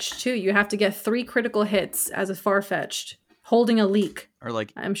Surfetch too. You have to get 3 critical hits as a Farfetch'd, holding a leak, Or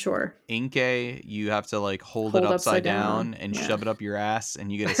like I'm sure. Inkay, you have to like hold Hold it upside upside down. down and Yeah. shove it up your ass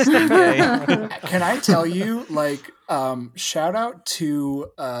and you get a Stinkay. Can I tell you, like, shout out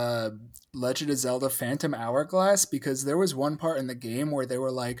to Legend of Zelda Phantom Hourglass, because there was one part in the game where they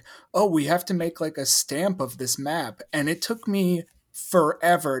were like, oh, we have to make like a stamp of this map. And it took me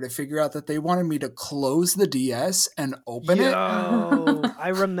forever to figure out that they wanted me to close the DS and open it. Yo, I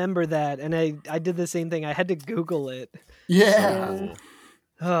remember that, and I did the same thing. I had to Google it. Yeah.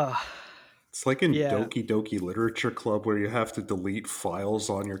 Ugh. It's like in Yeah. Doki Doki Literature Club where you have to delete files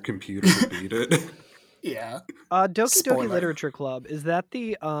on your computer to beat it. Yeah. Doki Doki Spoiler. Literature Club, is that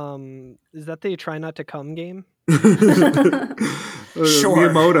the Try Not to Come game? Sure.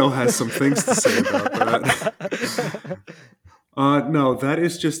 Miyamoto has some things to say about that. No, that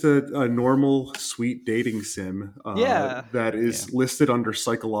is just a normal sweet dating sim. Yeah. That is listed under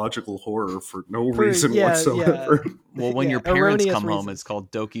psychological horror for no For- reason yeah, whatsoever. Well, when Yeah, your parents erroneous come home, reasons. it's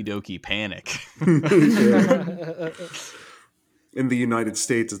called Doki Doki Panic. In the United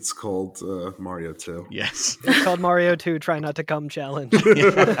States, it's called Mario 2. Yes. It's called Mario 2 Try Not to Come Challenge.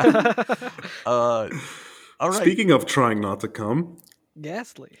 All right. Speaking of trying not to come,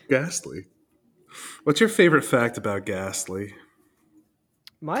 Ghastly. Ghastly. What's your favorite fact about Ghastly?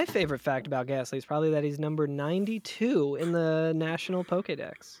 My favorite fact about Ghastly is probably that he's number 92 in the National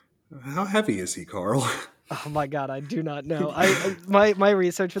Pokédex. How heavy is he, Carl? Oh my god, I do not know. My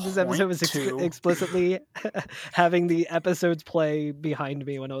research for this episode was Point two. explicitly having the episodes play behind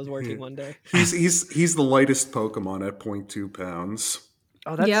me when I was working one day. He's the lightest Pokemon at 0.2 pounds.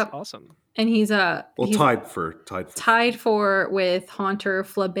 Oh, that's Yep. awesome. And he's Well, he's tied for tied for with Haunter,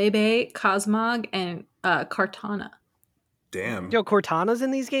 Flabebe, Cosmog, and Kartana. Damn. Yo, Cortana's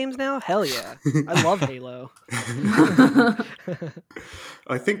in these games now? Hell yeah. I love Halo.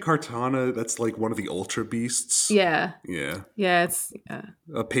 I think Kartana, that's like one of the Ultra Beasts. Yeah, Yeah. it's.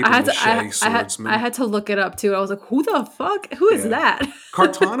 A paper mache swordsman. I had to look it up too. I was like, "Who the fuck? Who is Yeah. that?"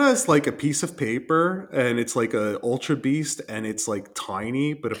 Kartana is like a piece of paper, and it's like a Ultra Beast, and it's like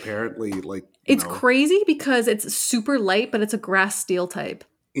tiny, but apparently like you It's know, crazy because it's super light, but it's a grass steel type.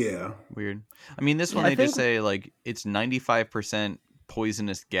 Yeah. Weird. I mean, this one I they just think- say like it's 95%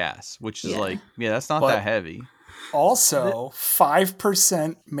 poisonous gas, which is Yeah. like, yeah, that's not But- that heavy. Also,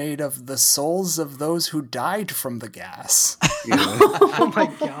 5% made of the souls of those who died from the gas. Yeah. Oh my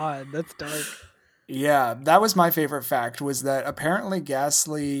god, that's dark. Yeah, that was my favorite fact, was that apparently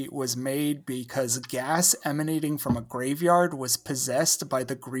Ghastly was made because gas emanating from a graveyard was possessed by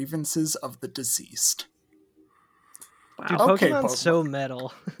the grievances of the deceased. Dude, Wow. Okay, Pokemon's Pokemon. so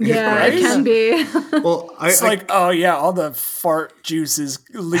metal. Yeah, Right? it can be. Well, It's like, oh yeah, all the fart juices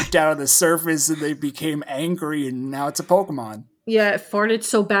leaked out of the surface and they became angry and now it's a Pokemon. Yeah, it farted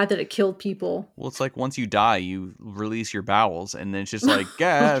so bad that it killed people. Well, it's like once you die, you release your bowels, and then it's just like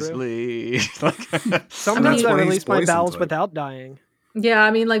ghastly. Like, Sometimes that's I why he's release my poison bowels type. without dying. Yeah, I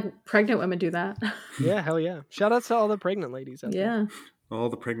mean, like pregnant women do that. Yeah, hell yeah. Shout out to all the pregnant ladies out there. Yeah. All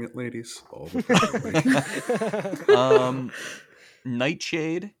the pregnant ladies. All the pregnant ladies.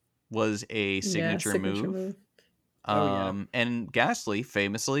 Nightshade was a signature move. And Ghastly,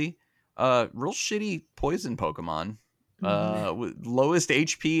 famously, real shitty poison Pokemon. With lowest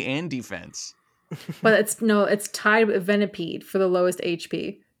HP and defense. But it's tied with Venipede for the lowest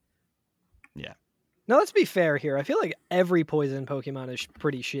HP. Yeah. Now let's be fair here. I feel like every poison Pokemon is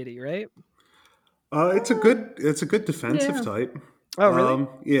pretty shitty, right? It's a good defensive type. Oh, really?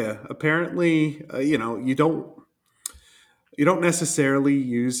 Yeah. Apparently, you don't necessarily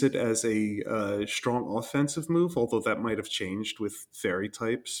use it as a strong offensive move, although that might have changed with fairy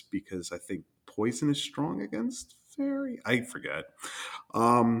types because I think poison is strong against fairy. I forget.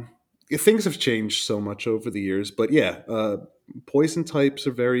 Things have changed so much over the years, but yeah, poison types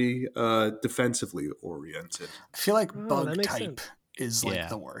are very defensively oriented. I feel like bug makes type sense. is like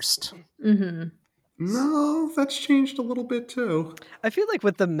the worst. Mm-hmm. No, that's changed a little bit too. I feel like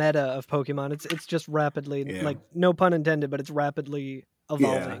with the meta of Pokemon, it's just rapidly, like no pun intended, but it's rapidly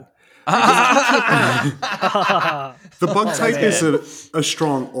evolving. The bug type is a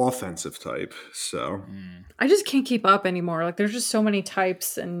strong offensive type, so I just can't keep up anymore. Like there's just so many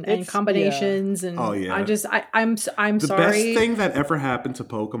types and combinations, and I'm the sorry. best thing that ever happened to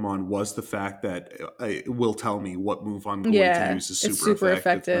Pokemon was the fact that it will tell me what move I'm going to use is super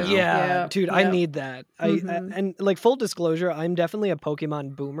effective. now. Yeah, dude, I need that. And like full disclosure, I'm definitely a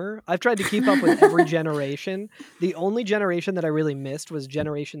Pokemon boomer. I've tried to keep up with every generation. The only generation that I really missed was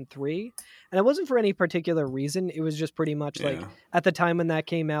Generation 3. And it wasn't for any particular reason. It was just pretty much like at the time when that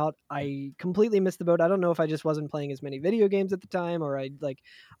came out, I completely missed the boat. I don't know if I just wasn't playing as many video games at the time, or I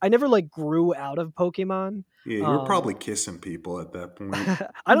never grew out of Pokemon. Yeah, you were probably kissing people at that point.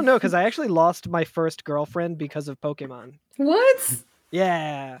 I don't know, because I actually lost my first girlfriend because of Pokemon. What?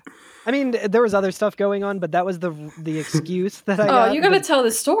 Yeah. I mean, there was other stuff going on, but that was the excuse that I got. Oh, you gotta tell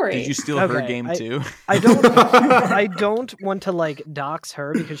the story. Did you steal her game too? I don't want to dox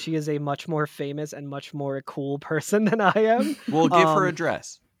her because she is a much more famous and much more cool person than I am. We'll give her a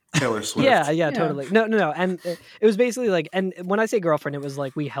dress. Taylor Swift. Yeah, totally. No. And it was basically and when I say girlfriend, it was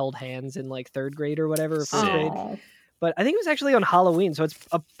we held hands in 3rd grade or whatever, 4th grade. But I think it was actually on Halloween, so it's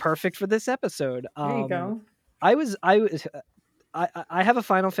perfect for this episode. There you go. I have a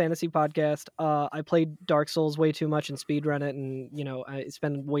Final Fantasy podcast. I played Dark Souls way too much and speedrun it, and I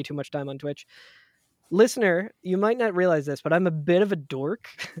spend way too much time on Twitch. Listener, you might not realize this, but I'm a bit of a dork.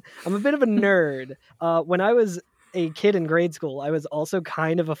 I'm a bit of a nerd. When I was a kid in grade school, I was also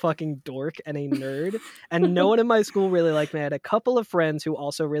kind of a fucking dork and a nerd, and no one in my school really liked me. I had a couple of friends who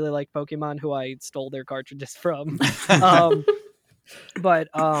also really liked Pokemon, who I stole their cartridges from. But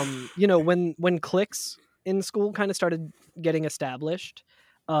when cliques in school kind of started getting established,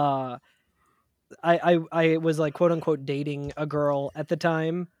 I was quote unquote dating a girl at the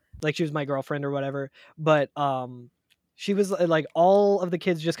time, she was my girlfriend or whatever, but she was all of the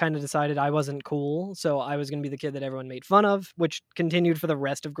kids just kind of decided I wasn't cool, so I was gonna be the kid that everyone made fun of, which continued for the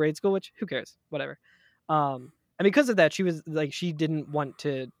rest of grade school, which who cares, whatever. And because of that, she was she didn't want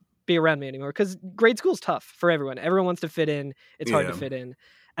to be around me anymore, because grade school's tough for everyone wants to fit in. It's hard to fit in,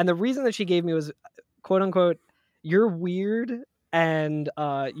 and the reason that she gave me was quote unquote, you're weird and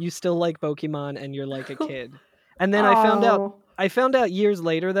you still like Pokemon and you're like a kid. And then I found out years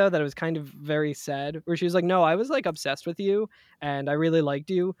later though that it was kind of very sad, where she was like, no, I was obsessed with you and I really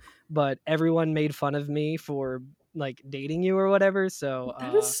liked you, but everyone made fun of me for dating you or whatever. So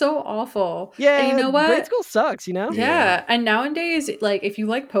that is so awful. Yeah, and you know what? Grade school sucks, Yeah. And nowadays, if you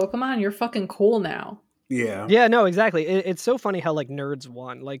like Pokemon, you're fucking cool now. Yeah, no, exactly. It's so funny how nerds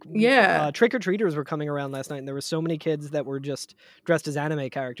won. Trick or treaters were coming around last night, and there were so many kids that were just dressed as anime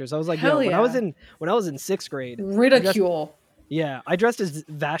characters. I was like, when I was in 6th grade, ridicule. I dressed as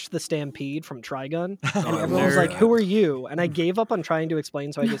Vash the Stampede from Trigun, and everyone was like, "Who are you?" And I gave up on trying to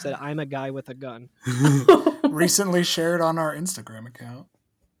explain, so I just said, "I'm a guy with a gun." Recently shared on our Instagram account.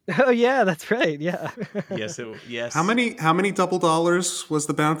 Oh yeah, that's right. Yeah. Yes. How many double dollars was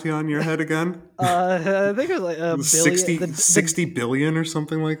the bounty on your head again? I think it was a billion. 60 billion or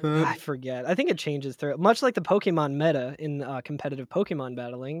something like that. I forget. I think it changes through, much like the Pokemon meta in competitive Pokemon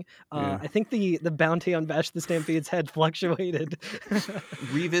battling. I think the bounty on Bash the Stampede's head fluctuated.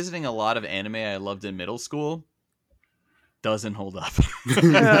 Revisiting a lot of anime I loved in middle school. doesn't hold up.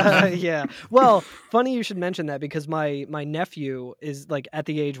 Yeah. Well, funny you should mention that because my nephew is like at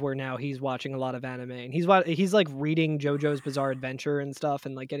the age where now he's watching a lot of anime and he's like reading JoJo's Bizarre Adventure and stuff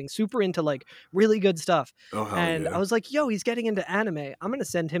and like getting super into like really good stuff. Oh, hell And yeah. I was like, yo, he's getting into anime. I'm gonna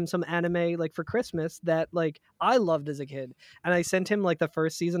send him some anime like for Christmas that like I loved as a kid. And I sent him like the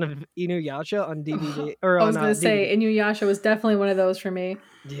first season of Inuyasha on DVD or I was on gonna say DVD. Inuyasha was definitely one of those for me.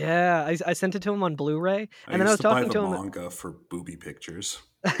 Yeah, I sent it to him on Blu-ray, I and then I was used to buy talking the to him. manga for booby pictures.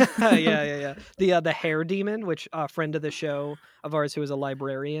 Yeah. The hair demon, which a friend of the show of ours who was a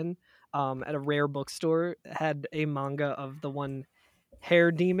librarian at a rare bookstore had a manga of the one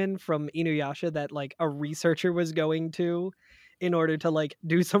hair demon from Inuyasha that like a researcher was going to in order to like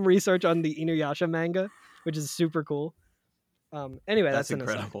do some research on the Inuyasha manga, which is super cool. Anyway, That's that's an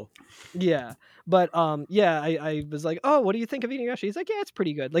aside. incredible. Yeah, but yeah, I was like, oh, what do you think of Inuyasha? He's like, yeah, it's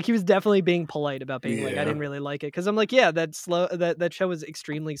pretty good. Like he was definitely being polite about being like, I Yeah. didn't really like it because I'm like, yeah, that show was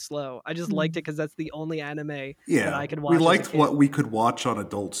extremely slow. I just liked it because that's the only anime that Yeah, I could watch. we as a liked kid. what we could watch on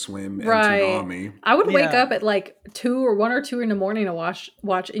Adult Swim and Right. Toonami. I would wake Yeah. up at like 1 or 2 in the morning to watch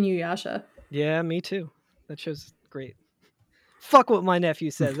Inuyasha. Yeah, me too. That show's great. Fuck what my nephew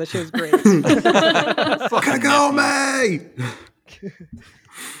says. That show's great. Fucking Kagome!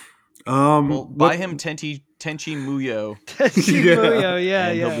 Well, buy him Tenchi Muyo, Shibuya, yeah, and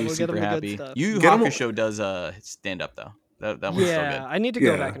yeah. he'll be We'll get super him the happy. good stuff. Yu Yu Get him- Hakusho does stand up though. That one's so Yeah, good. I need to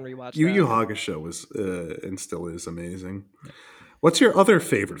go back and rewatch Yu that. Yu Hakusho was and still is amazing. What's your other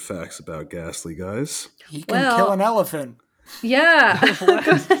favorite facts about Ghastly, guys? He can Well- kill an elephant. Yeah.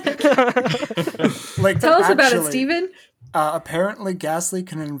 Like Tell us about it, actually, Steven. Apparently, Ghastly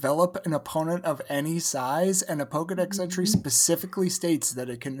can envelop an opponent of any size, and a Pokedex entry specifically states that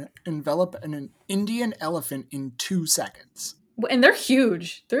it can envelop an Indian elephant in 2 seconds. And they're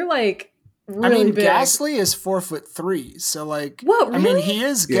huge. They're like really I mean, big. Ghastly is 4'3", so like, What, I mean, really? he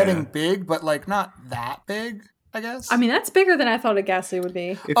is Yeah. getting big, but like not that big, I guess. I mean, that's bigger than I thought a Ghastly would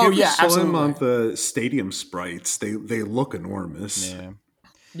be. If Oh, you yeah, saw him on absolutely. the stadium sprites, they look enormous. Yeah.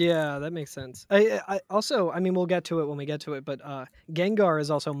 Yeah, that makes sense. I also, I mean, we'll get to it when we get to it, but Gengar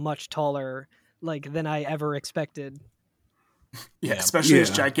is also much taller, like than I ever expected. yeah, Yeah. especially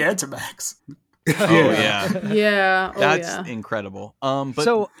as Yeah. Gigantamax. Oh yeah. Yeah. Oh, That's yeah. incredible. But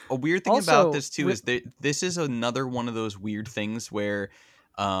So, a weird thing also, about this too is that this is another one of those weird things where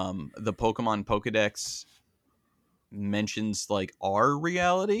the Pokemon Pokedex mentions like our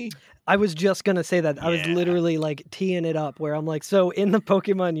reality. I was just gonna say that. I was Yeah. literally like teeing it up, where I'm like, so in the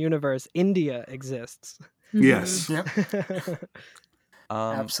Pokemon universe, India exists. Yes. Yep,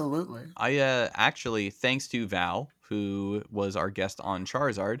 Um, absolutely. I actually, thanks to Val, who was our guest on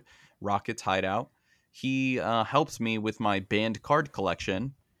Charizard, Rocket's Hideout, he helped me with my banned card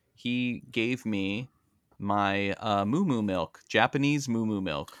collection. He gave me my Moo Moo Milk, Japanese Moo Moo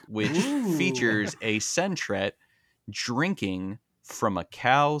Milk, which Ooh. features a Sentret drinking from a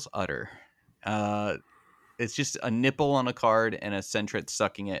cow's udder. It's just a nipple on a card and a Sentret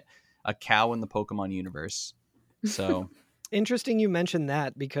sucking it. A cow in the Pokemon universe. So Interesting you mentioned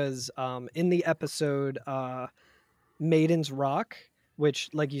that because in the episode Maiden's Rock, which,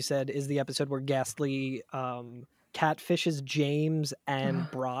 like you said, is the episode where Ghastly catfishes James and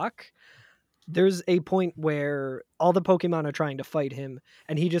Brock, there's a point where all the Pokemon are trying to fight him,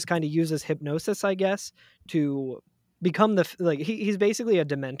 and he just kind of uses hypnosis, I guess, to become he's basically a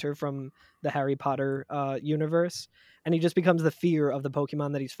Dementor from the Harry Potter universe, and he just becomes the fear of the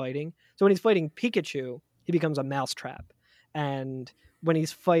Pokemon that he's fighting. So when he's fighting Pikachu, he becomes a mousetrap. And when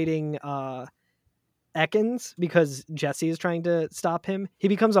he's fighting Ekans, because Jesse is trying to stop him, he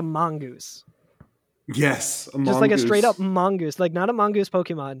becomes a mongoose. Yes. Just like a straight up mongoose. Like not a mongoose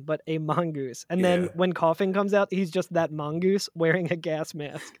Pokemon, but a mongoose. And then Yeah. when Coughing comes out, he's just that mongoose wearing a gas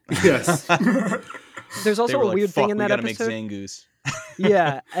mask. Yes. There's they also were a like, weird "Fuck, thing in we that gotta episode. make Zangoose."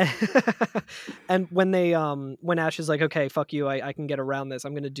 Yeah. And when they when Ash is like, okay, fuck you, I can get around this.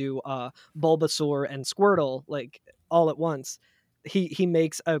 I'm gonna do Bulbasaur and Squirtle like all at once. He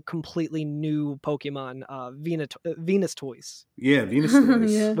makes a completely new Pokemon, Venus Toys, Yeah, Venus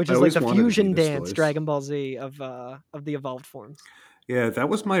Toys. Yeah. which I is like always the wanted fusion Venus dance Toys. Dragon Ball Z of the evolved forms. Yeah, that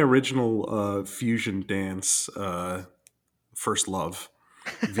was my original fusion dance first love.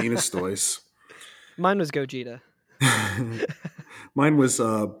 Venus Toys. Mine was Gogeta. Mine was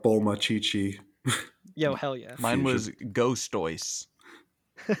Bulma Chi-Chi. Yo, hell yeah. Mine Fusion. was Ghostoise.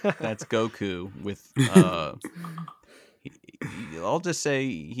 That's Goku with. I'll just say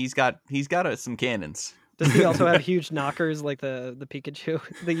he's got some cannons. Does he also have huge knockers like the Pikachu,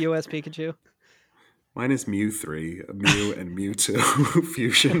 the US Pikachu? Mine is Mew 3, Mew and Mewtwo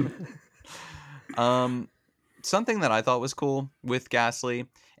fusion. something that I thought was cool with Ghastly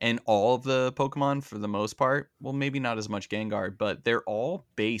and all of the Pokemon for the most part, well, maybe not as much Gengar, but they're all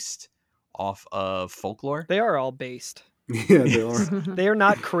based off of folklore. They are all based. Yeah, they are. They are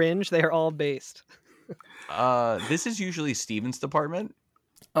not cringe. They are all based. This is usually Steven's department.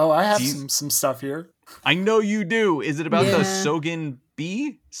 Oh, I have Do you- some stuff here. I know you do. Is it about the Yeah. Sogen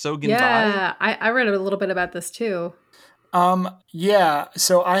B? Sogen Yeah, I read a little bit about this too. Yeah,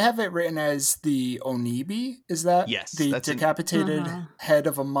 so I have it written as the Onibi. Is that Yes, the that's decapitated Uh-huh. head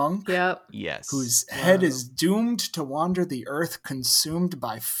of a monk? Yep. Yes. Whose head Wow. is doomed to wander the earth consumed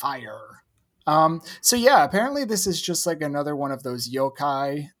by fire. So yeah, apparently this is just like another one of those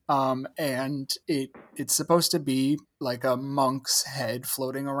yokai. And it's supposed to be like a monk's head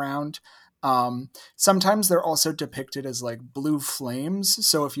floating around. Sometimes they're also depicted as like blue flames.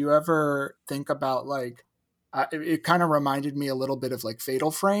 So if you ever think about like, it kind of reminded me a little bit of like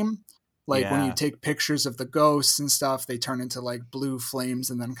Fatal Frame. Like when you Yeah. take pictures of the ghosts and stuff, they turn into like blue flames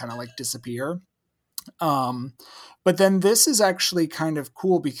and then kind of like disappear. But then this is actually kind of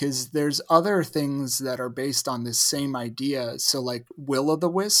cool because there's other things that are based on this same idea. So like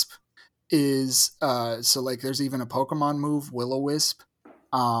Will-O-the-Wisp is so like there's even a Pokemon move, Will-O-Wisp,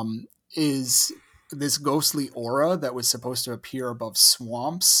 is this ghostly aura that was supposed to appear above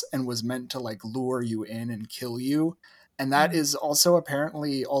swamps and was meant to like lure you in and kill you. And that is also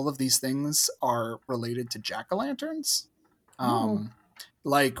apparently all of these things are related to jack-o'-lanterns.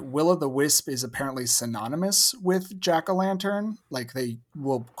 Like Will-O-the-Wisp is apparently synonymous with jack-o'-lantern. Like they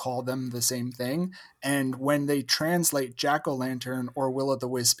will call them the same thing. And when they translate jack-o'-lantern or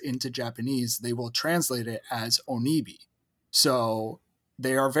Will-O-the-Wisp into Japanese, they will translate it as Onibi. So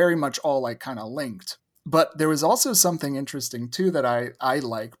they are very much all like kind of linked. But there was also something interesting too that I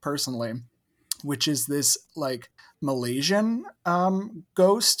like personally, which is this like Malaysian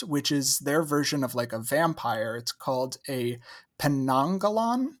ghost, which is their version of like a vampire. It's called a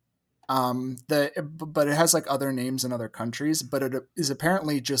Penanggalan. But it has like other names in other countries, but it is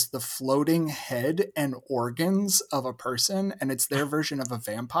apparently just the floating head and organs of a person, and it's their version of a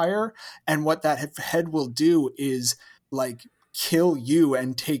vampire. And what that head will do is like kill you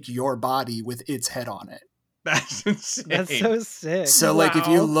and take your body with its head on it. That's insane. That's so sick. So like if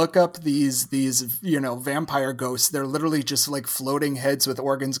you Wow. look up these vampire ghosts, they're literally just like floating heads with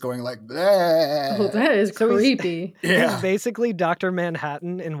organs going like bleh. Oh, that is So he's- creepy. Yeah. He's basically Dr.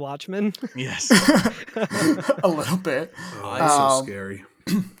 Manhattan in Watchmen. Yes. A little bit. Oh, that's so Um, scary.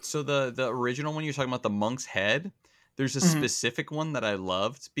 So the original one you're talking about, the monk's head, there's a Mhm. specific one that I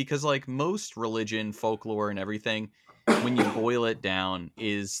loved because like most religion, folklore, and everything, when you boil it down,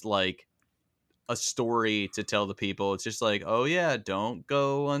 is like a story to tell the people. It's just like, oh yeah, don't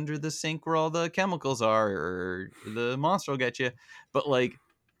go under the sink where all the chemicals are, or the monster will get you. But like,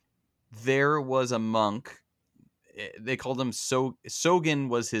 there was a monk. They called him Sogen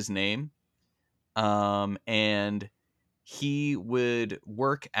was his name, and he would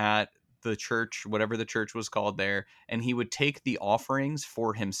work at the church, whatever the church was called there, and he would take the offerings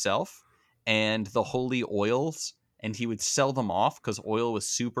for himself and the holy oils, and he would sell them off because oil was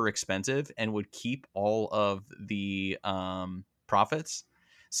super expensive, and would keep all of the profits.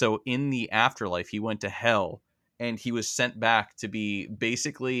 So in the afterlife, he went to hell, and he was sent back to be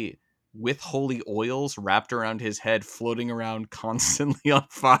basically with holy oils wrapped around his head, floating around constantly on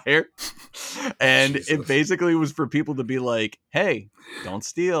fire. And Jesus. it basically was for people to be like, hey, don't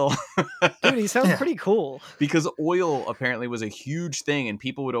steal. Dude, he sounds Yeah. pretty cool. Because oil apparently was a huge thing, and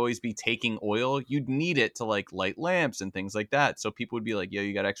people would always be taking oil. You'd need it to like light lamps and things like that. So people would be like, yo,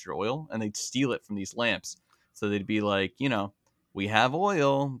 you got extra oil? And they'd steal it from these lamps. So they'd be like, we have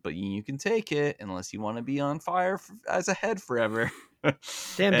oil, but you can take it unless you want to be on fire as a head forever. Damn,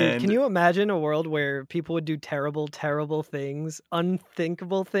 dude, can And- you imagine a world where people would do terrible, terrible things,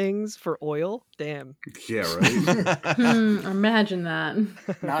 unthinkable things for oil? Damn. Yeah, right. Imagine that.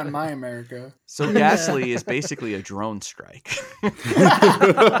 Not in my America. So Ghastly is basically a drone strike.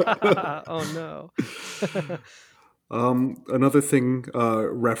 Oh no. Another thing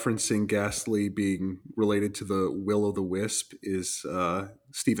referencing Ghastly being related to the Will-O-the-Wisp is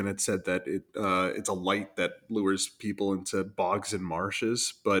Stephen had said that it's a light that lures people into bogs and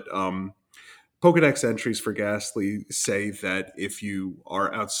marshes, but Pokedex entries for Ghastly say that if you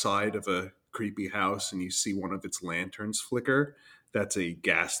are outside of a creepy house and you see one of its lanterns flicker, that's a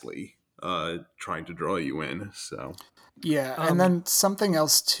Ghastly trying to draw you in. So Yeah, and then something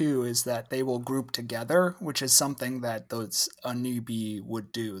else too is that they will group together, which is something that those Onibi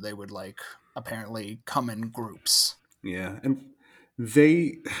would do. They would like apparently come in groups. yeah, and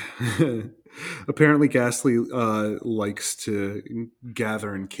They apparently Ghastly likes to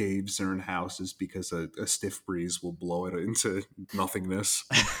gather in caves or in houses because a stiff breeze will blow it into nothingness.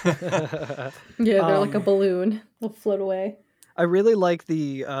 Yeah, they're like a balloon. They'll float away. I really like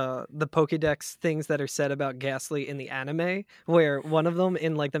the Pokédex things that are said about Ghastly in the anime, where one of them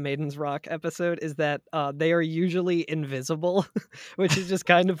in like the Maiden's Rock episode is that they are usually invisible, which is just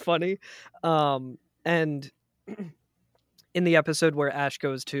kind of funny. And in the episode where Ash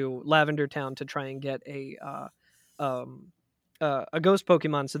goes to Lavender Town to try and get a ghost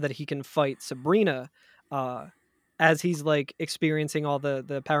Pokemon so that he can fight Sabrina, as he's like experiencing all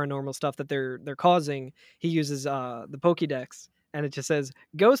the paranormal stuff that they're causing, he uses the Pokédex, and it just says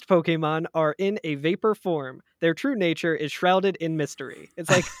ghost Pokemon are in a vapor form. Their true nature is shrouded in mystery. It's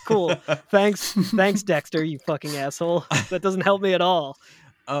like, cool. Thanks, Dexter, you fucking asshole. That doesn't help me at all.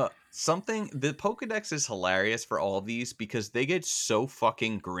 The Pokedex is hilarious for all of these because they get so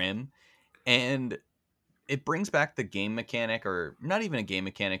fucking grim, and it brings back the game mechanic, or not even a game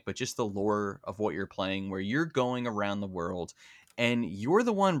mechanic, but just the lore of what you're playing, where you're going around the world and you're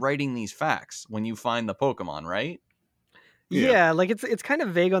the one writing these facts when you find the Pokemon, right? Yeah, like it's kind of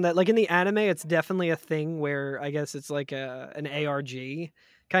vague on that. Like in the anime, it's definitely a thing where I guess it's like an ARG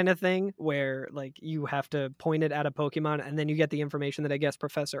kind of thing where like you have to point it at a Pokemon and then you get the information that I guess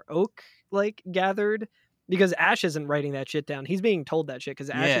Professor Oak like gathered, because Ash isn't writing that shit down. He's being told that shit because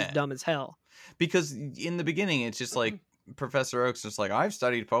Ash is dumb as hell. Because in the beginning, it's just like Professor Oak's just like, I've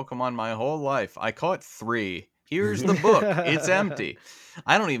studied Pokemon my whole life. I caught 3. Here's the book. It's empty.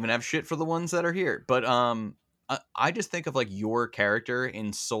 I don't even have shit for the ones that are here. But I just think of like your character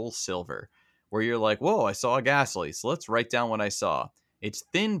in Soul Silver, where you're like, whoa, I saw a Ghastly, so let's write down what I saw. Its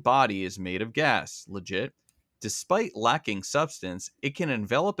thin body is made of gas, legit. Despite lacking substance, it can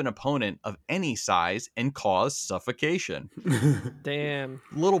envelop an opponent of any size and cause suffocation. Damn.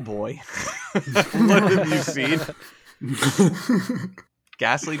 Little boy. What have you seen?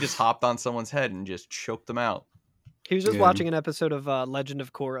 Ghastly just hopped on someone's head and just choked them out. He was just watching an episode of Legend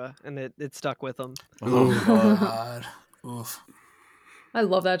of Korra, and it stuck with him. Oh, God. Oof. I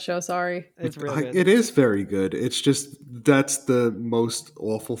love that show. Sorry. It's really good. It is very good. It's just that's the most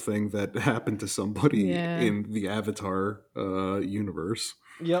awful thing that happened to somebody in the Avatar universe.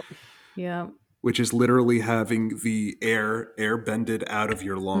 Yep. Yeah. Which is literally having the air bended out of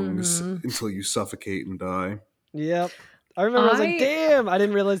your lungs until you suffocate and die. Yep. I remember I was like, damn, I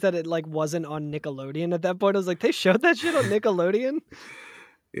didn't realize that it like wasn't on Nickelodeon at that point. I was like, they showed that shit on Nickelodeon?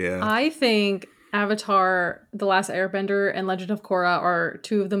 Yeah. I think Avatar, The Last Airbender, and Legend of Korra are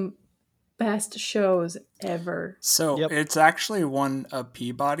 2 of the best shows ever. So it's actually won a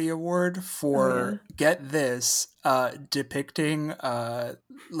Peabody Award for, get this, depicting,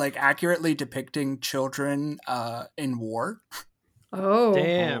 like accurately depicting children in war. Oh.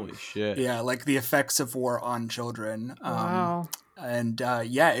 Damn. Holy shit. Yeah, like the effects of war on children. Wow. And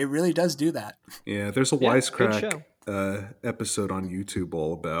it really does do that. Yeah, there's a Wisecrack episode on YouTube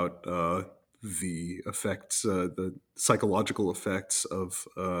all about the effects, the psychological effects of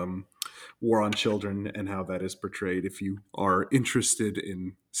war on children and how that is portrayed, if you are interested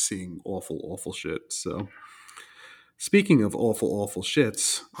in seeing awful shit. So, speaking of awful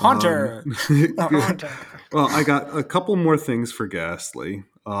shits, Haunter. Well, I got a couple more things for Ghastly.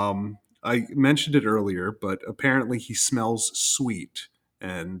 I mentioned it earlier, but apparently he smells sweet,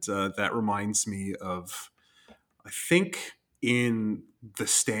 and that reminds me of, I think, in The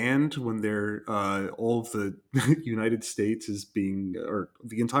Stand, when they're all of the United States is being, or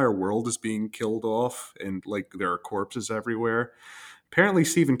the entire world is being killed off, and like there are corpses everywhere. Apparently,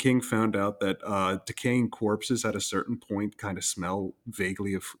 Stephen King found out that decaying corpses at a certain point kind of smell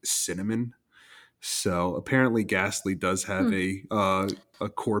vaguely of cinnamon. So apparently, Ghastly does have a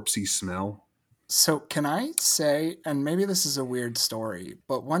corpsey smell. So can I say, and maybe this is a weird story,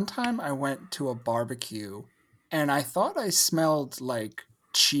 but one time I went to a barbecue and I thought I smelled like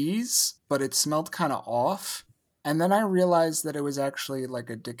cheese, but it smelled kind of off. And then I realized that it was actually like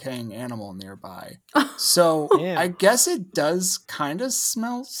a decaying animal nearby. So I guess it does kind of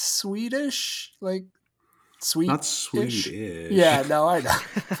smell Swedish, like sweet. Not Swedish. Yeah, no, I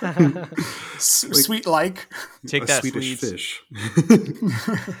know. Sweet like. Take that, Swedish Swedes. fish.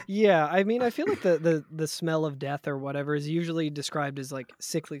 Yeah, I mean, I feel like the smell of death or whatever is usually described as like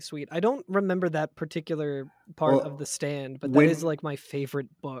sickly sweet. I don't remember that particular part of The Stand, but that is like my favorite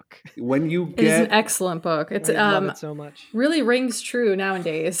book. When you get, it is an excellent book. It's I love it so much. Really rings true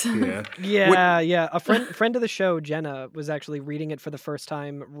nowadays. Yeah. A friend of the show, Jenna, was actually reading it for the first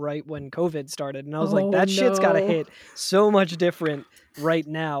time right when COVID started, and I was like, that shit's shit's got to no. hit so much different right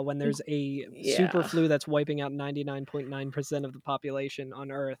now when there's a super Yeah. flu that's wiping out 99.9% of the population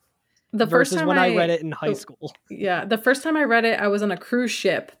on Earth The first versus time when I read it in high oh, school. Yeah, the first time I read it, I was on a cruise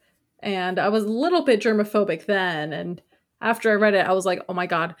ship, and I was a little bit germophobic then. And after I read it, I was like, "Oh my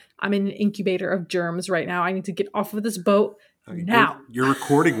god, I'm in an incubator of germs right now. I need to get off of this boat now." You're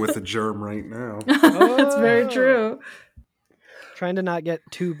recording with a germ right now. That's very Oh. true. Trying to not get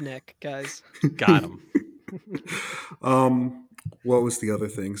tube neck, guys. Got him. What was the other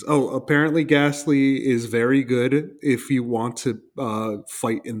things? Oh, apparently Ghastly is very good if you want to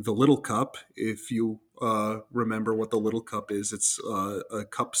fight in the Little Cup. If you remember what the Little Cup is, it's a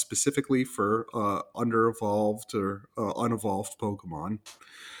cup specifically for under-evolved or unevolved Pokemon.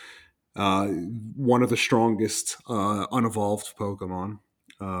 One of the strongest unevolved Pokemon.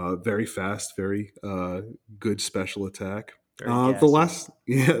 Very fast, very good special attack. Very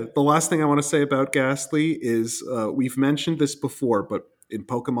The last thing I want to say about Ghastly is we've mentioned this before, but in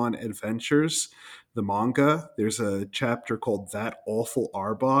Pokemon Adventures, the manga, there's a chapter called That Awful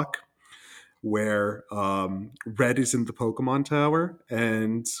Arbok, where Red is in the Pokemon Tower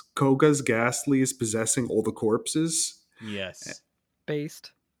and Koga's Ghastly is possessing all the corpses. Yes.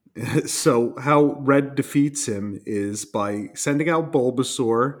 Based. So how Red defeats him is by sending out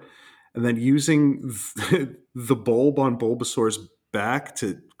Bulbasaur and then using the bulb on Bulbasaur's back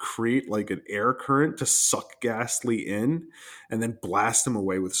to create like an air current to suck Ghastly in and then blast him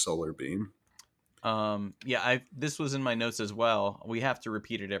away with Solar Beam. This was in my notes as well. We have to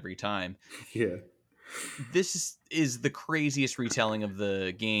repeat it every time. Yeah. This is the craziest retelling of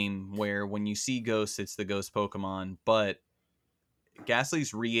the game where when you see ghosts, it's the ghost Pokemon, but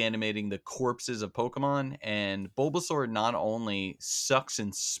Ghastly's reanimating the corpses of Pokemon, and Bulbasaur not only sucks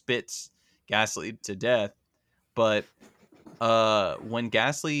and spits Ghastly to death, but when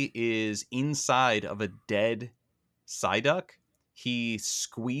Ghastly is inside of a dead Psyduck, he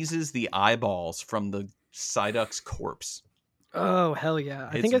squeezes the eyeballs from the Psyduck's corpse. Oh, hell yeah.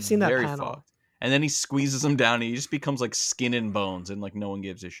 I think It's I've seen that very panel. fucked. And then he squeezes them down and he just becomes like skin and bones and like no one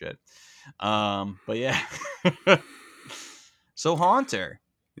gives a shit. But yeah. So Haunter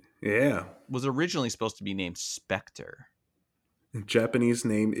Yeah. was originally supposed to be named Spectre. The Japanese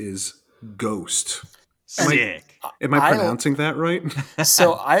name is Ghost. Sick. Am I pronouncing that right?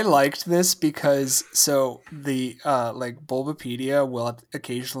 So I liked this because the like Bulbapedia will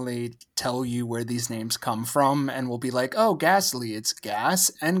occasionally tell you where these names come from and will be like, oh, Ghastly, it's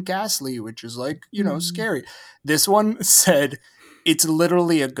gas and ghastly, which is like, scary. This one said it's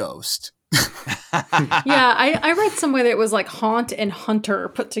literally a ghost. Yeah, I read somewhere that it was like Haunt and Hunter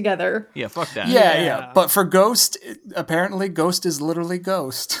put together. Yeah, fuck that. Yeah. But for Ghost, apparently Ghost is literally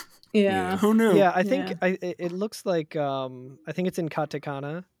Ghost. Yeah. Who knew? Yeah, I think it looks like I think it's in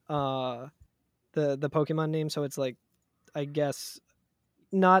katakana, the Pokemon name, so it's like I guess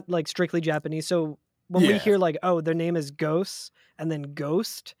not like strictly Japanese. So when we hear like, oh, their name is Ghosts and then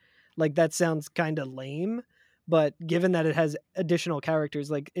Ghost, like that sounds kind of lame. But given that it has additional characters,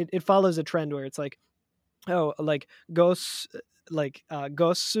 like it follows a trend where it's like, oh, like Gos, like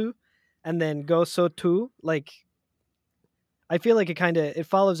Gosu, and then Gosotu, like. I feel like it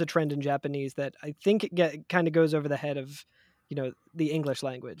follows a trend in Japanese that I think it kind of goes over the head of, the English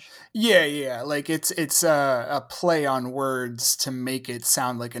language. Yeah. Like it's a play on words to make it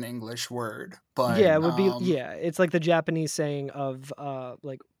sound like an English word. But yeah, it would be it's like the Japanese saying of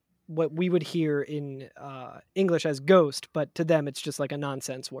like what we would hear in English as ghost, but to them it's just like a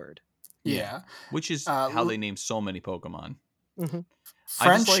nonsense word. Yeah. Which is how they name so many Pokemon. Mm-hmm.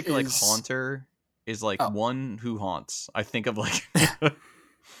 I just like Haunter is like one who haunts. I think of like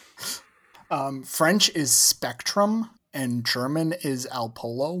French is spectrum and German is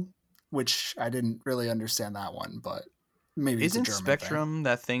Alpolo, which I didn't really understand that one, but maybe isn't it's a German Spectrum thing.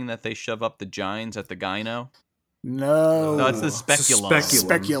 that thing that they shove up the Gines at the Gyno? No, it's the Speculum.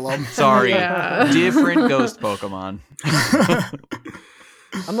 Speculum. Sorry, Yeah. different ghost Pokemon.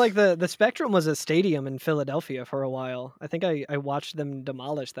 I'm like the Spectrum was a stadium in Philadelphia for a while. I think I watched them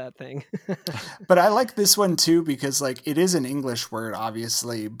demolish that thing. But I like this one too because like it is an English word,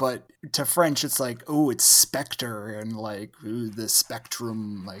 obviously, but to French it's like, oh, it's specter and like the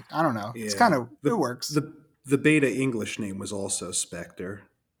spectrum. Like I don't know, it's kind of it works. The beta English name was also Spectre.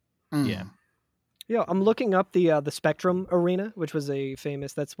 Yeah. Yeah, I'm looking up the Spectrum Arena, which was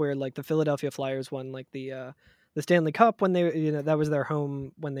that's where like the Philadelphia Flyers won like the Stanley Cup when they that was their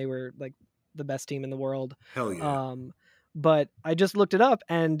home when they were like the best team in the world. Hell yeah. But I just looked it up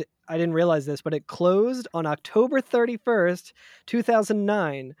and I didn't realize this, but it closed on October 31st,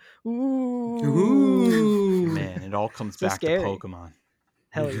 2009. Ooh. Man, it all comes So back scary. to Pokemon.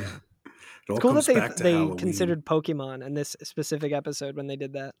 Hell yeah. It all It's cool comes that back to they Halloween. considered Pokemon in this specific episode when they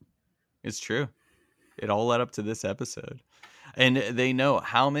did that. It's true. It all led up to this episode. And they know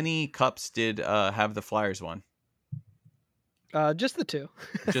how many cups did have the Flyers won? Just the two.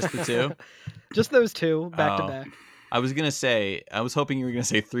 Just the two? Just those two back to Oh. back. I was hoping you were going to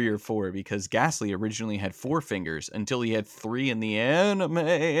say 3 or 4 because Ghastly originally had 4 fingers until he had 3 in the anime,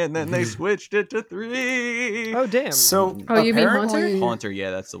 and then they switched it to 3. Oh damn. So Oh, you mean Haunter? apparently- Haunter,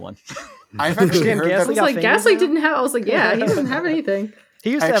 yeah, that's the one. I've actually Damn, heard Ghastly I that. was got like, fingers Ghastly now? didn't have. I was like, yeah, he doesn't have anything. He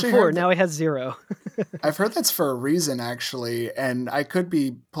used I to have actually 4, heard now he has 0. I've heard that's for a reason, actually, and I could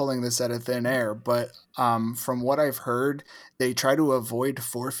be pulling this out of thin air, but from what I've heard, they try to avoid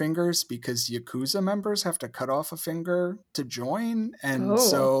 4 fingers because Yakuza members have to cut off a finger to join, and Oh.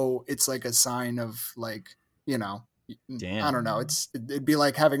 so it's like a sign of, like, you know, Damn. I don't know. It'd be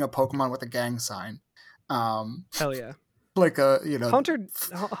like having a Pokemon with a gang sign, Hell yeah. like a, you know,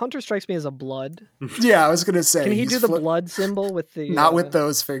 Hunter strikes me as a blood. yeah. I was gonna say, Can he he's do the flip- blood symbol with the Not with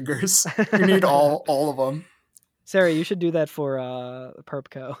those fingers. You need all of them. Sarah, you should do that for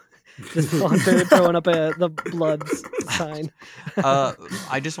Perpco. Just Hunter throwing up the blood sign.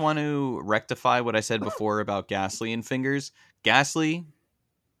 I just want to rectify what I said before about Ghastly and fingers. Ghastly,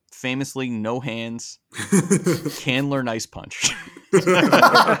 famously no hands, can learn Ice Punch.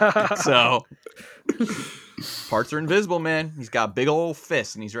 So parts are invisible, man. He's got big old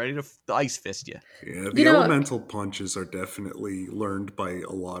fists and he's ready to ice fist you. Yeah, the You know- elemental punches are definitely learned by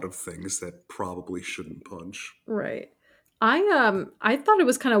a lot of things that probably shouldn't punch. Right. I thought it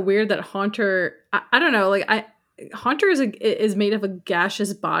was kind of weird that Haunter. I don't know. Like Haunter is made of a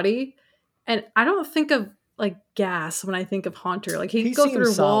gaseous body, and I don't think of like gas when I think of Haunter. Like he He goes seems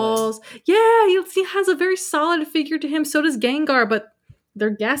through solid. walls. Yeah, he has a very solid figure to him. So does Gengar, but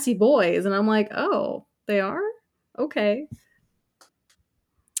they're gassy boys, and I'm like, oh, they are okay.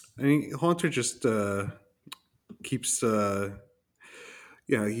 I mean, Haunter just keeps.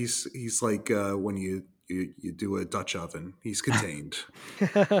 He's like when you do a Dutch oven. He's contained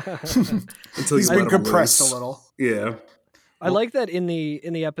until He's you been let him compressed loose. a little. Yeah. I like that in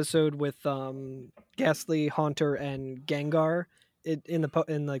the episode with Ghastly, Haunter, and Gengar. In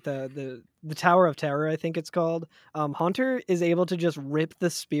the Tower of Terror, I think it's called. Haunter is able to just rip the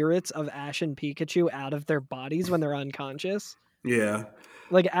spirits of Ash and Pikachu out of their bodies when they're unconscious. Yeah.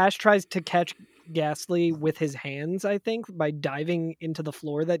 Like Ash tries to catch Ghastly with his hands, I think, by diving into the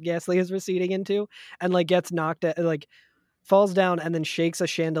floor that Ghastly is receding into, and like gets knocked at, like falls down and then shakes a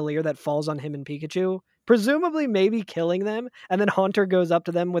chandelier that falls on him and Pikachu, presumably maybe killing them, and then Haunter goes up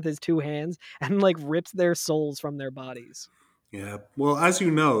to them with his 2 hands and like rips their souls from their bodies. Yeah. Well, as you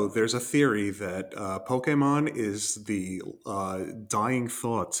know, there's a theory that Pokemon is the dying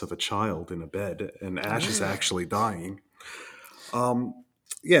thoughts of a child in a bed, and Ash is actually dying.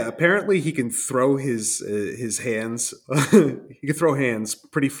 Yeah, apparently he can throw his hands. He can throw hands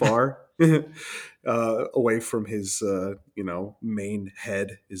pretty far away from his main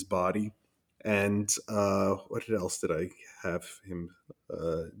head, his body. And what else did I have him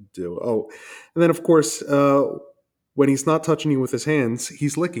do? Oh, and then of course, when he's not touching you with his hands,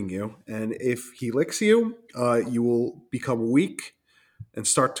 he's licking you. And if he licks you, you will become weak and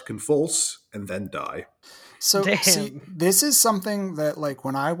start to convulse and then die. So Damn. see, this is something that, like,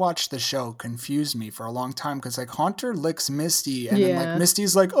 when I watched the show, confused me for a long time because, like, Haunter licks Misty, and then, Yeah. like,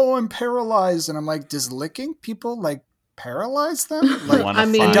 Misty's like, "Oh, I'm paralyzed," and I'm like, "Does licking people like paralyze them?" I Like, want I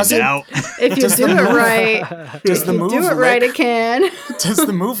to mean, find does it- out. If you Does do the it move- right, does if the you move do it right, lick- it can. does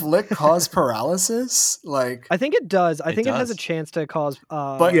the move lick cause paralysis? Like, I think it does. I It think it has a does. chance to cause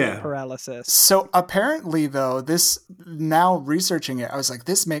Yeah. paralysis. so apparently, though, this, now researching it, I was like,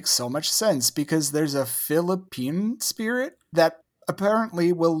 this makes so much sense because there's a Philippine spirit that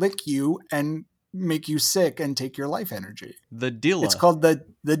apparently will lick you and make you sick and take your life energy. The Dilla. It's called the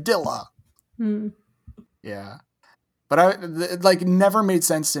Dilla. Hmm. Yeah. But it like never made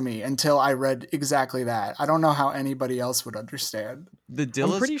sense to me until I read exactly that. I don't know how anybody else would understand. The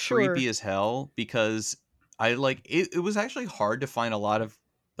Dilla's pretty sure- creepy as hell because I like it. It was actually hard to find a lot of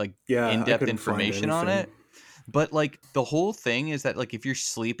like Yeah, I in-depth couldn't find information on anything. it. But like the whole thing is that like if you're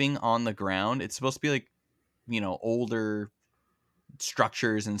sleeping on the ground, it's supposed to be like, older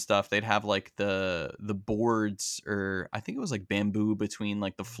structures and stuff. They'd have like the boards, or I think it was like bamboo between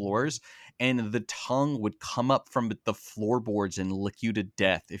like the floors, and the tongue would come up from the floorboards and lick you to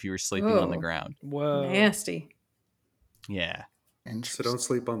death if you were sleeping on the Oh. ground. Whoa. Nasty. Yeah. So Interesting. don't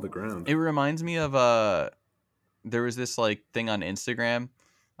sleep on the ground. It reminds me of there was this like thing on Instagram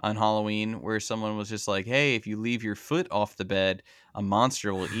on Halloween where someone was just like, "Hey, if you leave your foot off the bed, a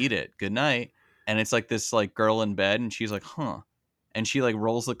monster will eat it. Good night." And it's like this like girl in bed, and she's like, "Huh." and she like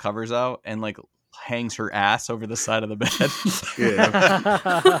rolls the covers out and like hangs her ass over the side of the bed.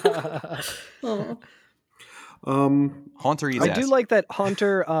 Yeah. Oh. Haunter eats I ass. do like that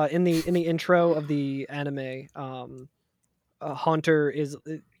Haunter in the intro of the anime. Haunter is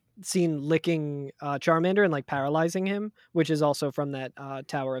seen licking Charmander and like paralyzing him, which is also from that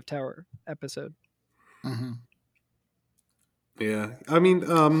Tower of Terror episode. Mm-hmm. Yeah, I mean,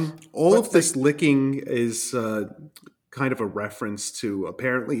 all But of this licking is kind of a reference to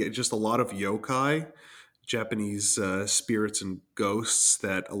apparently just a lot of yokai, Japanese spirits and ghosts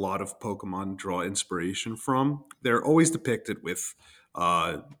that a lot of Pokemon draw inspiration from. They're always depicted with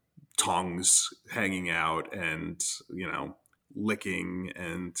tongues hanging out and, licking,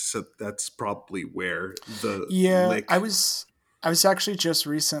 and so that's probably where the lick. I was actually just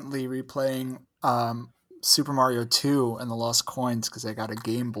recently replaying Super Mario 2 and the Lost Coins because I got a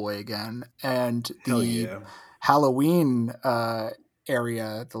Game Boy again, and Hell the yeah. Halloween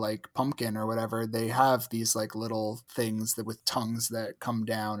area, the like pumpkin or whatever, they have these like little things that with tongues that come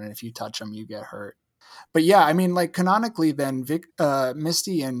down, and if you touch them, you get hurt. But yeah, I mean, like canonically, then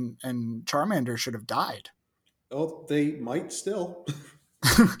Misty and Charmander should have died. Oh, they might still.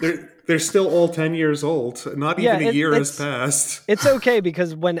 They're still all 10 years old. Not Yeah, even a year has it's- passed. It's okay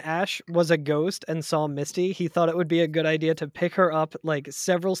because when Ash was a ghost and saw Misty, he thought it would be a good idea to pick her up like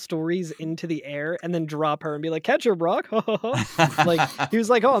several stories into the air and then drop her and be like, "Catch her, Brock!" Like he was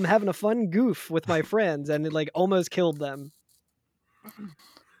like, "Oh, I'm having a fun goof with my friends," and it like almost killed them.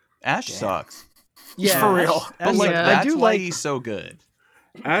 Ash Damn. sucks. Yeah, For real. Ash- But Ash- like Yeah. I that's do why like he's so good.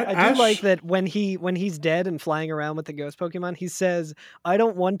 I do like that when he's dead and flying around with the ghost Pokemon, he says, "I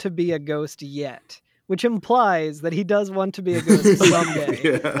don't want to be a ghost yet," which implies that he does want to be a ghost someday.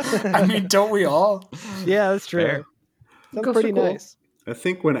 Yeah. I mean, don't we all? Yeah, that's true. Fair. Sounds Ghosts pretty are cool. nice. I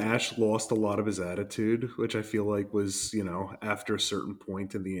think when Ash lost a lot of his attitude, which I feel like was, after a certain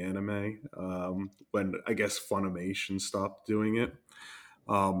point in the anime, when I guess Funimation stopped doing it,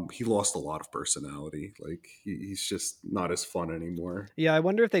 he lost a lot of personality. Like he's just not as fun anymore. Yeah, I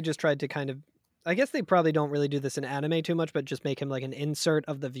wonder if they just tried to kind of. I guess they probably don't really do this in anime too much, but just make him like an insert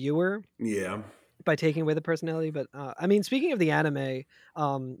of the viewer Yeah. by taking away the personality. But I mean, speaking of the anime,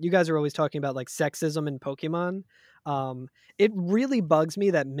 you guys are always talking about like sexism in Pokemon. It really bugs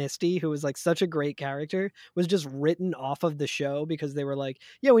me that Misty, who was like such a great character, was just written off of the show because they were like,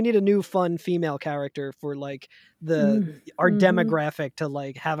 yeah, we need a new fun female character for like our Mhm. demographic to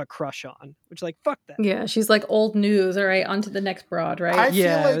like have a crush on, which like fuck that. Yeah, she's like old news. All right, on to the next broad, right? I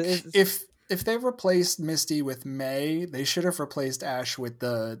Yeah, feel like it's- if they replaced Misty with May, they should have replaced Ash with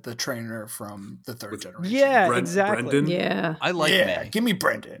the trainer from the third With- generation. Yeah, exactly. Brendan? Yeah. I like yeah, May. give me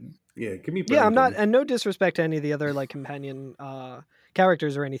Brendan. Yeah, give me Yeah, I'm not, Brendan. and no disrespect to any of the other like companion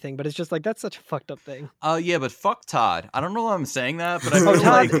characters or anything, but it's just like that's such a fucked up thing. Yeah, but fuck Todd. I don't know why I'm saying that, but I Oh, feel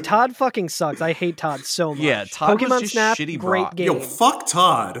Todd, like Todd fucking sucks. I hate Todd so much. Yeah, Todd was Pokemon just Snap, shitty great Brock. game. Yo, fuck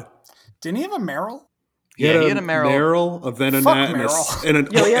Todd. Didn't he have a Meryl? yeah, he had a Meryl. Meryl, a Venonat, Fuck and, Meryl. and an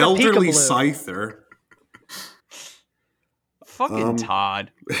Yo, he had a elderly Peekaboo. Scyther. Fucking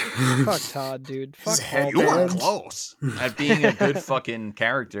Todd. Fuck Todd, dude. Fuck His head all You were band. close at being a good fucking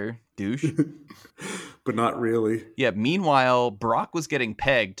character, douche. But not really. Yeah, meanwhile, Brock was getting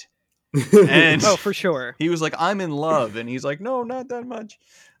pegged, and Oh, for sure. he was like, I'm in love. And he's like, no, not that much.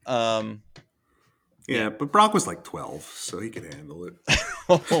 Yeah, but Brock was like 12, so he could handle it.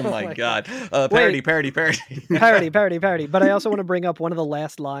 Oh my my God. God. Parody. Parody. But I also want to bring up one of the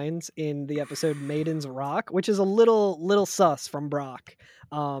last lines in the episode Maiden's Rock, which is a little sus from Brock.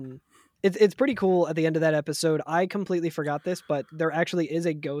 It's pretty cool at the end of that episode. I completely forgot this, but there actually is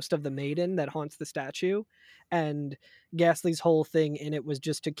a ghost of the maiden that haunts the statue. And Ghastly's whole thing in it was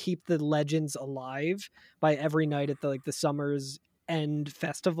just to keep the legends alive by every night at the summer's end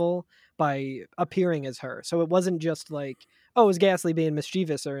festival by appearing as her. So it wasn't just like, oh, it was Ghastly being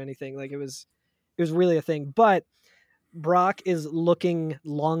mischievous or anything. Like it was really a thing. But Brock is looking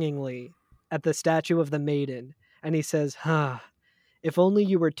longingly at the statue of the maiden, and he says, if only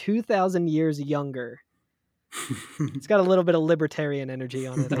you were 2,000 years younger. It's got a little bit of libertarian energy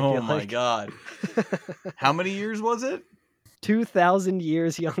on it. I Oh feel my like. God. How many years was it? 2,000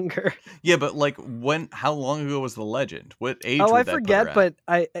 years younger. Yeah, but like how long ago was the legend? What age Oh, would I that put her forget, at? but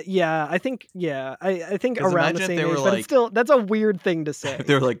I think 'Cause around the imagine if same they age, were but like- it's still, that's a weird thing to say.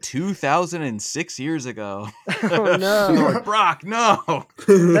 They're like 2006 years ago. Oh, no. And they're like, Brock, no.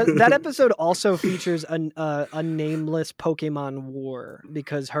 that episode also features a nameless Pokemon war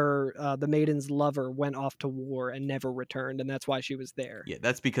because the maiden's lover went off to war and never returned, and that's why she was there. Yeah,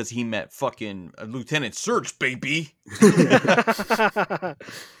 that's because he met fucking Lieutenant Surge, baby.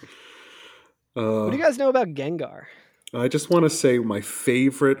 What do you guys know about Gengar? I just want to say my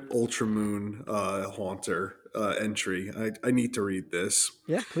favorite Ultramoon Haunter entry. I need to read this.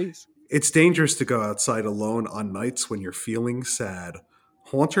 Yeah, please. It's dangerous to go outside alone on nights when you're feeling sad.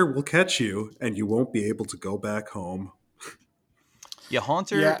 Haunter will catch you, and you won't be able to go back home. Yeah,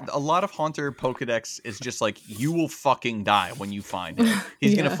 Haunter. Yeah. A lot of Haunter Pokedex is just like you will fucking die when you find him.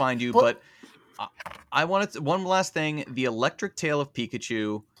 He's gonna Yeah. find you. But- But I wanted one last thing: the Electric Tail of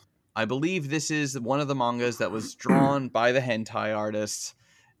Pikachu. I believe this is one of the mangas that was drawn by the hentai artists.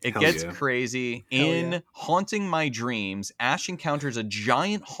 It Hell gets yeah. crazy. Hell In yeah. Haunting My Dreams, Ash encounters a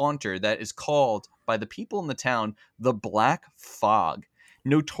giant haunter that is called by the people in the town the Black Fog,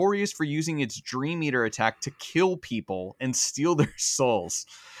 notorious for using its Dream Eater attack to kill people and steal their souls.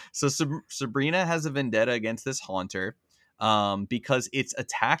 So Sabrina has a vendetta against this haunter because it's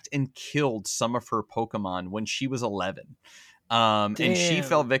attacked and killed some of her Pokemon when she was 11. And she Damn.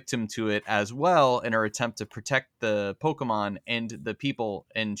 fell victim to it as well in her attempt to protect the Pokemon and the people,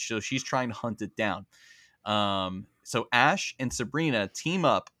 and so she's trying to hunt it down. So Ash and Sabrina team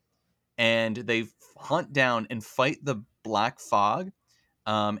up, and they hunt down and fight the Black Fog,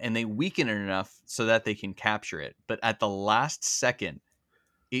 and they weaken it enough so that they can capture it. But at the last second,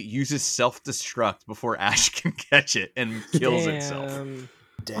 it uses self-destruct before Ash can catch it and kills itself. Damn.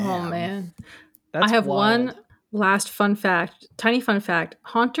 Damn. Oh man. That's I have wild. one last fun fact, tiny fun fact.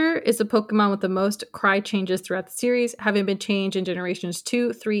 Haunter is the Pokemon with the most cry changes throughout the series, having been changed in generations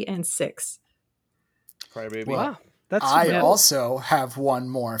 2, 3, and 6. Crybaby. Wow. That's I real. also have one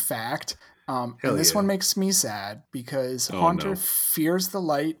more fact. Hell And this yeah. one makes me sad because Oh, Haunter no. fears the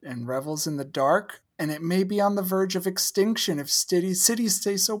light and revels in the dark, and it may be on the verge of extinction if cities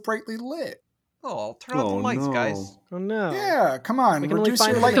stay so brightly lit. Oh, turn out the Oh, lights, no. guys. Oh no. Yeah, come on, We can only reduce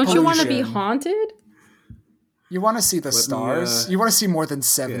find your it light in the Don't you want to be pollution. haunted? You want to see the Let me, stars. You want to see more than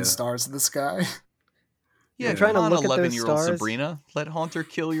 7 yeah. stars in the sky. Yeah, I'm trying to come on, look at those 11-year-old stars. Sabrina. Let Haunter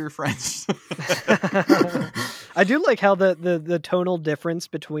kill your friends. I do like how the tonal difference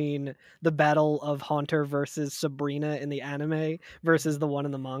between the battle of Haunter versus Sabrina in the anime versus the one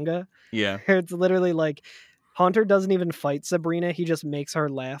in the manga. Yeah. It's literally like Haunter doesn't even fight Sabrina, he just makes her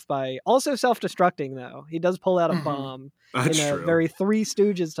laugh by also self-destructing though. He does pull out a Mhm. bomb That's in a true. very Three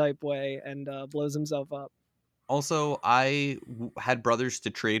Stooges type way and blows himself up. Also, I had brothers to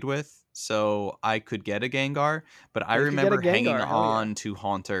trade with, so I could get a Gengar, but I You could get a remember hanging Gengar, hell yeah. on to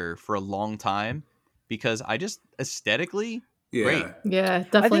Haunter for a long time because I just aesthetically Yeah. great. Yeah,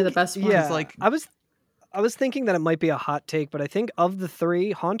 definitely I the think- best one. Yeah, like- I was thinking that it might be a hot take, but I think of the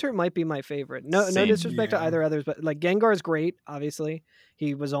three, Haunter might be my favorite. No Same. disrespect to Yeah. either others, but like Gengar is great. Obviously,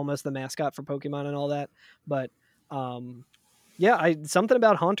 he was almost the mascot for Pokemon and all that. But yeah, something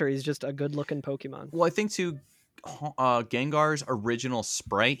about Haunter. He's just a good looking Pokemon. Well, I think too, Gengar's original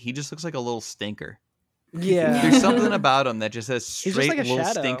sprite, he just looks like a little stinker. Yeah, There's something about him that just has He's straight just like a little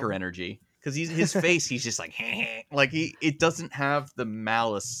shadow. stinker energy. Because his face, he's just like, like it doesn't have the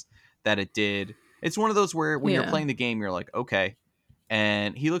malice that it did. It's one of those where when you're Yeah. playing the game, you're like, okay.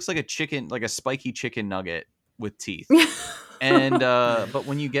 And he looks like a chicken, like a spiky chicken nugget with teeth. And but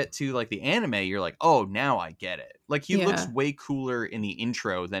when you get to like the anime, you're like, oh, now I get it. Like he looks Yeah. way cooler in the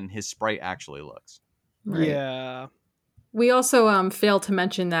intro than his sprite actually looks. Right. yeah. We also failed to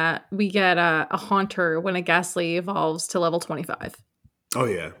mention that we get a Haunter when a Ghastly evolves to level 25. Oh,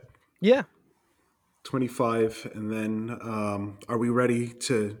 yeah. Yeah. 25. And then are we ready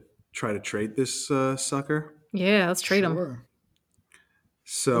to try to trade this sucker? Yeah, let's trade them. Sure.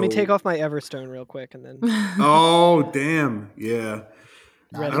 So Let me take off my Everstone real quick and then. Oh, damn. Yeah.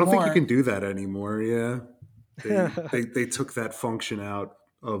 Not I don't think you anymore. can do that anymore. Yeah. They took that function out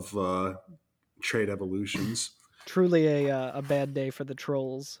of trade evolutions. Truly a bad day for the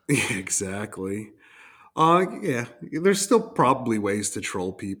trolls. Yeah, exactly. Yeah, there's still probably ways to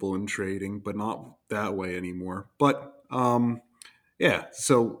troll people in trading, but not that way anymore. But yeah,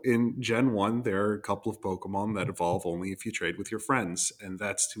 so in Gen 1, there are a couple of Pokemon that evolve only if you trade with your friends, and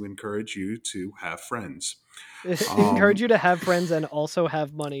that's to encourage you to have friends. Encourage you to have friends and also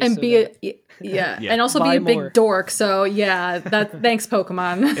have money. And so be that- yeah, Yeah. and also Buy be a big more. dork. So yeah, that thanks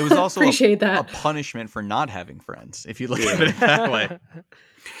Pokemon. It was also appreciate a that. punishment for not having friends, if you look Yeah. at it that way.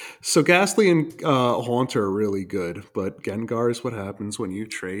 So Ghastly and Haunter are really good, but Gengar is what happens when you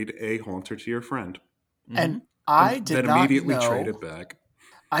trade a Haunter to your friend. And I And did then not immediately know. trade it back.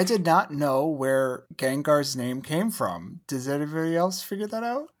 I did not know where Gengar's name came from. Does anybody else figure that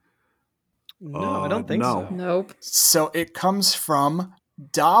out? No, I don't think no. so. Nope. So it comes from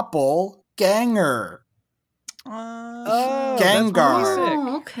doppelganger. Oh, Gengar. That's really sick.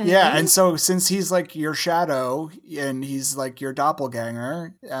 Oh, okay. Yeah, and so since he's like your shadow and he's like your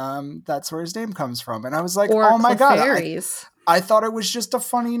doppelganger, that's where his name comes from. And I was like, or oh my god, Clefairies. I thought it was just a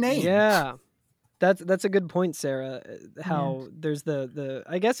funny name. Yeah. That's a good point, Sarah. How there's the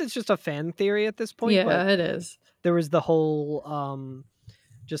I guess it's just a fan theory at this point, Yeah, but it is. there was the whole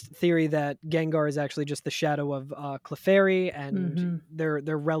just theory that Gengar is actually just the shadow of Clefairy, and Mhm.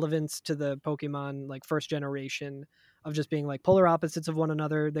 their relevance to the Pokemon like first generation of just being like polar opposites of one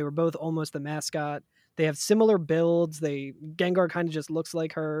another. They were both almost the mascot. They have similar builds. Gengar kind of just looks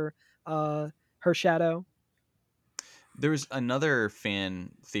like her shadow. There's another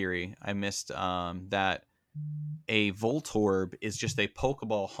fan theory I missed, that a Voltorb is just a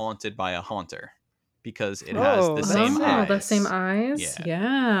Pokeball haunted by a haunter because it has Oh, the that's same sick. eyes. The same eyes. Yeah.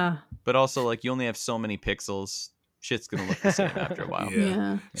 Yeah. But also, like, you only have so many pixels. Shit's gonna look the same after a while.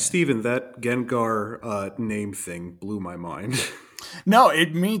 Yeah. Steven, that Gengar name thing blew my mind. No,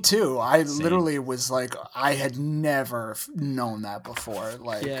 me too. I literally was like, I had never known that before.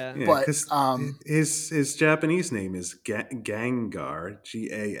 Like, Yeah. but 'cause his Japanese name is Gengar,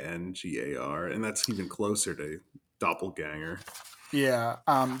 Gangar, and that's even closer to doppelganger. yeah,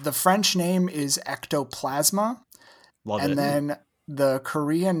 the French name is Ectoplasma, Love and it. then the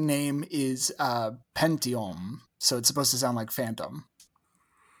Korean name is Pentium. So it's supposed to sound like Phantom.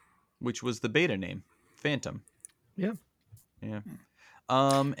 Which was the beta name, Phantom. Yeah. Yeah.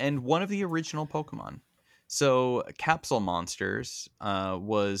 And one of the original Pokemon. So Capsule Monsters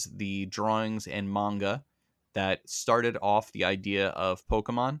was the drawings and manga that started off the idea of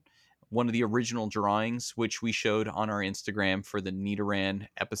Pokemon. One of the original drawings, which we showed on our Instagram for the Nidoran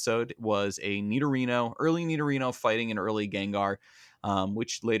episode, was a early Nidorino fighting an early Gengar,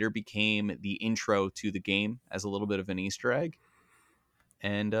 which later became the intro to the game as a little bit of an Easter egg.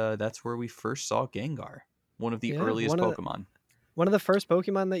 And that's where we first saw Gengar, one of the earliest Pokemon. One of the first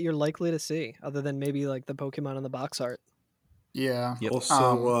Pokemon that you're likely to see, other than maybe like the Pokemon on the box art. Yeah. Yep.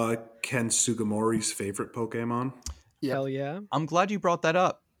 Also, Ken Sugimori's favorite Pokemon. Yep. Hell yeah. I'm glad you brought that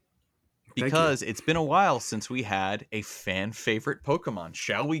up Thank because it's been a while since we had a fan favorite Pokemon.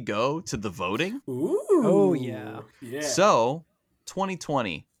 Shall we go to the voting? Ooh. Oh, yeah. Yeah. So,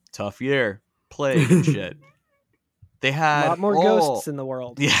 2020, tough year, plague and shit. They had A lot more ghosts in the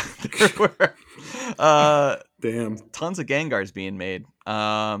world. Yeah, there were Damn. tons of Gengars being made.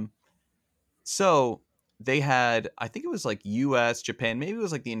 So they had, I think it was like US, Japan, maybe it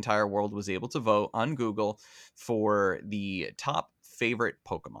was like the entire world was able to vote on Google for the top favorite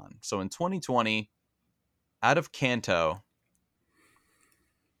Pokemon. So in 2020, out of Kanto,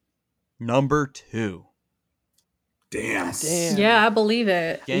 number 2. Damn. Damn. Yeah, I believe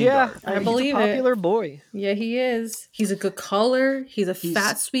it. Gengar. Yeah, I he's believe a it. popular boy. Yeah, he is. He's a good color. He's a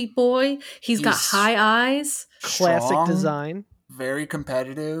fat, sweet boy. He's got he's high eyes. Classic Strong, design. Very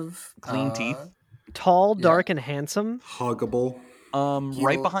competitive. Clean teeth. Tall, Yeah. dark, and handsome. Huggable.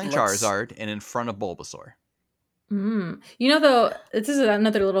 Right He behind looks- Charizard and in front of Bulbasaur. You know, though, this is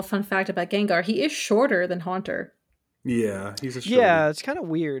another little fun fact about Gengar. He is shorter than Haunter. Yeah, he's a shorty. Yeah, it's kind of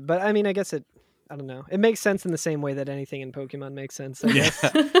weird, but I mean, I guess I don't know. It makes sense in the same way that anything in Pokemon makes sense. I guess.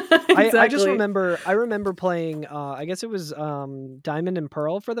 I just remember. I remember playing. I guess it was Diamond and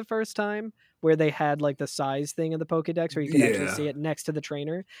Pearl for the first time, where they had like the size thing in the Pokédex, where you could actually Yeah. see it next to the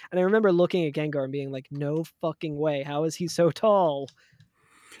trainer. And I remember looking at Gengar and being like, "No fucking way! How is he so tall?"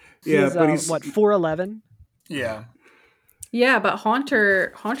 Yeah, He's, but he's what 4'11". Yeah. Yeah, but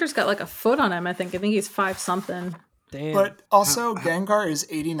Haunter's got like a foot on him, I think. I think he's 5 something. Damn. But also, Gengar is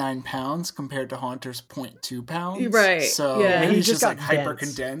 89 pounds compared to Haunter's 0.2 pounds. Right, So yeah. he's He's just just like got hyper dense.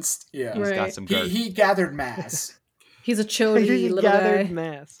 condensed. Yeah. He's Right. got some girth. He gathered mass. He's a chody He little gathered guy.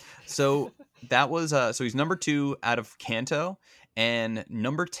 mass. So that was so he's number 2 out of Kanto and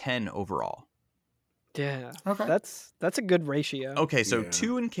number 10 overall. Yeah. Okay. That's a good ratio. Okay, so Yeah.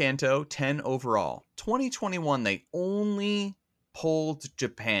 2 in Kanto, 10 overall. 2021, they only pulled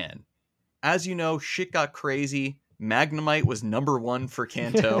Japan. As you know, shit got crazy. Magnemite was number 1 for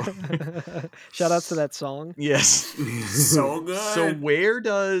Kanto. Shout outs to that song. Yes. So good. So where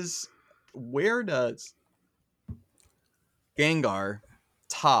does Gengar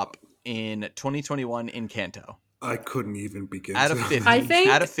top in 2021 in Kanto? I couldn't even begin. Out of to- 50. I think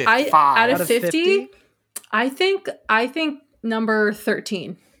Out of 50. Five. out of 50, 50? I think number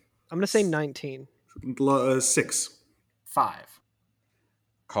 13. I'm gonna say 19. 6. 5.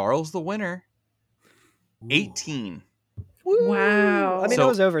 Carl's the winner. 18. Wow. I mean, So- it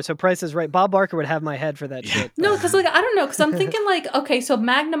was over. So Price is right. Bob Barker would have my head for that Yeah. shit. No, because like I don't know, because I'm thinking like, okay, so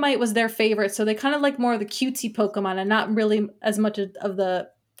Magnemite was their favorite, so they kind of like more of the cutesy Pokemon and not really as much of the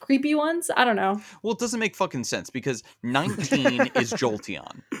creepy ones. I don't know. Well, it doesn't make fucking sense because 19 is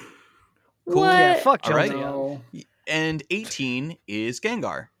Jolteon. Cool. What? Yeah, fuck All right. Jolteon. No. And 18 is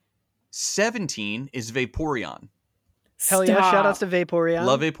Gengar. 17 is Vaporeon. Hell yeah! Shout outs Stop. to Vaporeon.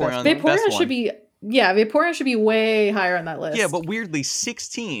 Love Best Vaporeon. one. Best Vaporeon one. should be Vaporeon should be way higher on that list. Yeah, but weirdly,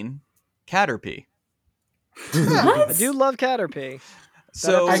 16, Caterpie. what? I do love Caterpie.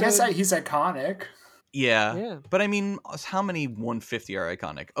 So I guess he's iconic. yeah, Yeah. but I mean, how many 150 are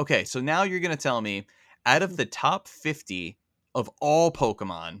iconic? Okay, so now you're gonna tell me out of the top 50 of all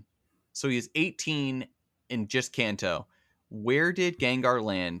Pokemon, so he has 18 in just Kanto. Where did Gengar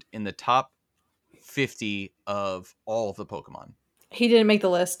land in the top 50 of all of the Pokemon? He didn't make the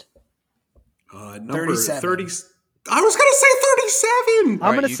list. Number 37. 30. I was gonna say 37. I'm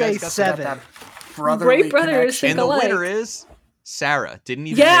right, gonna you say guys got Got 7. that brotherly Great brothers connection. think And the alike. winner is Sarah. Didn't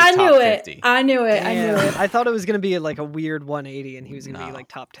even Yeah, I make knew top it. 50. I knew it. I knew Damn. it. I thought it was gonna be like a weird 180, and he was gonna be No. like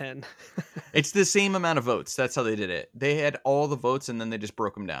top 10. It's the same amount of votes. That's how they did it. They had all the votes and then they just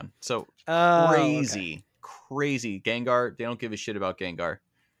broke them down. So Oh, crazy, crazy. Gengar, they don't give a shit about Gengar.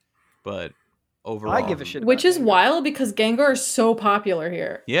 But overall, I give a shit. Which about is Gengar. wild because Gengar is so popular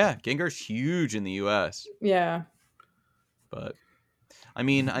here. Yeah, Gengar's huge in the US. Yeah. But I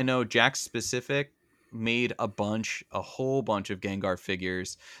mean, I know Jack Specific made a whole bunch of Gengar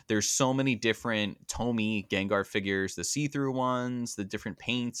figures. There's so many different Tomy Gengar figures, the see-through ones, the different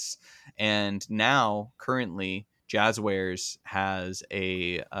paints, and now currently Jazzwares has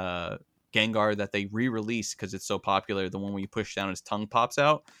a Gengar that they re-released because it's so popular. The one where you push down, his tongue pops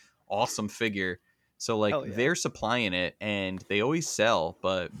out. Awesome figure. So like Hell yeah. they're supplying it and they always sell,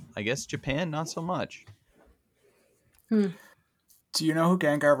 but I guess Japan not so much. Do you know who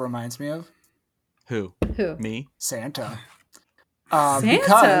Gengar reminds me of? Who? Who? Me? Santa. Santa?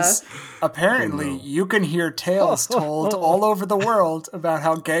 Because apparently Oh, no. you can hear tales told all over the world about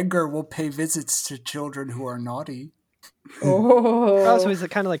how Gengar will pay visits to children who are naughty. Oh, so he's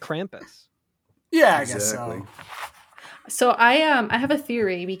kind of like Krampus. Yeah, I guess Exactly. so. So I have a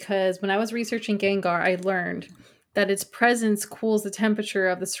theory because when I was researching Gengar, I learned that its presence cools the temperature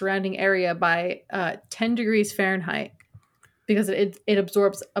of the surrounding area by 10 degrees Fahrenheit because it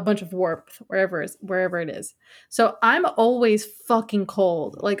absorbs a bunch of warmth wherever it is. So I'm always fucking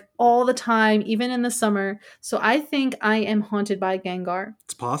cold, like all the time, even in the summer. So I think I am haunted by Gengar.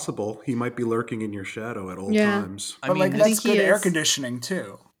 It's possible he might be lurking in your shadow at all Yeah. times. I But mean, like I that's think he good air is. conditioning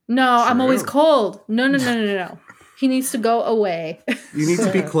too. No, I'm always True. cold. No. He needs to go away. You need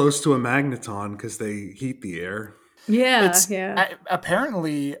to be close to a magneton because they heat the air. Yeah.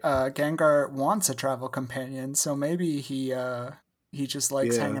 Apparently, Gengar wants a travel companion, so maybe he just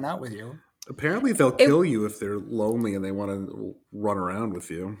likes Yeah. hanging out with you. Apparently, they'll kill you if they're lonely and they want to run around with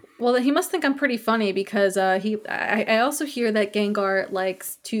you. Well, he must think I'm pretty funny because I also hear that Gengar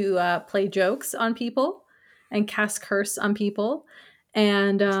likes to play jokes on people and cast curse on people,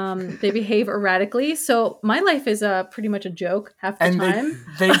 and they behave erratically. So my life is pretty much a joke half the And time.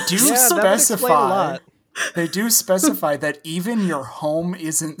 they do Yeah, that would explain a specify. lot. They do specify that even your home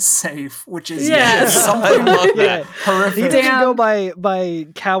isn't safe, which is Yes. something I love Yeah. that. He horrific. doesn't Damn. go by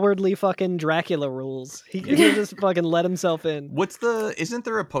cowardly fucking Dracula rules. He just fucking let himself in. Isn't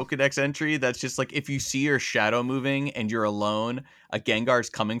there a Pokedex entry that's just like, if you see your shadow moving and you're alone, a Gengar's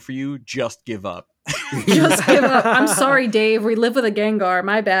coming for you, just give up. Just give up. I'm sorry, Dave. We live with a Gengar.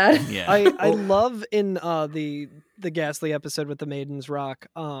 My bad. Yeah. I love in the Ghastly episode with the Maiden's Rock,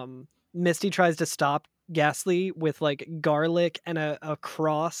 Misty tries to stop Ghastly with like garlic and a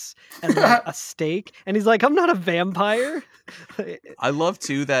cross and like, a stake, and he's like, I'm not a vampire. I love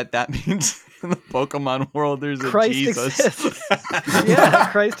too that means in the Pokemon world there's a Christ Jesus. exists. Yeah,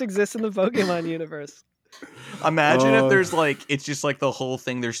 Christ exists in the Pokemon universe. Imagine if there's like, it's just like the whole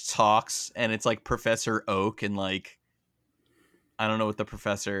thing, there's talks and it's like Professor Oak and like, I don't know what the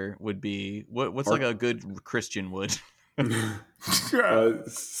professor would be. What's like a good Christian would?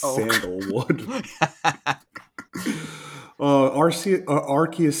 Sandalwood.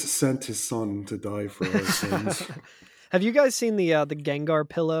 Arceus sent his son to die for our sins. Have you guys seen the Gengar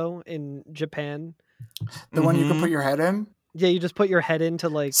pillow in Japan? The one you can put your head in. Yeah, you just put your head into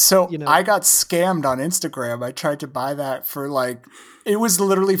like. So you know, I got scammed on Instagram. I tried to buy that for like, it was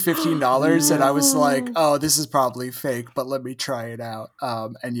literally $15, and I was like, "Oh, this is probably fake," but let me try it out.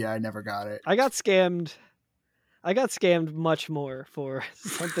 And yeah, I never got it. I got scammed. I got scammed much more for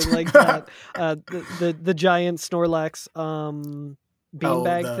something like that. The giant Snorlax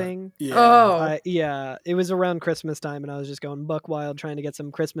beanbag thing. Yeah. Oh. Yeah, it was around Christmas time, and I was just going buck wild trying to get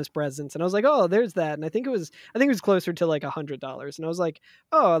some Christmas presents, and I was like, "Oh, there's that," and I think it was closer to like $100, and I was like,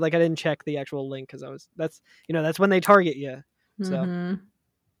 "Oh," like I didn't check the actual link because that's when they target you. So Mhm.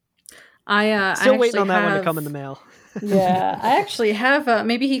 Still I waiting actually on that one to have- come in the mail. Yeah, I actually have.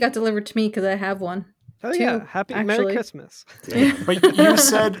 Maybe he got delivered to me because I have one. Oh Two, yeah, Merry actually. Christmas. But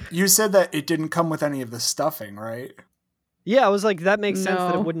you said that it didn't come with any of the stuffing, right? Yeah, I was like, that makes sense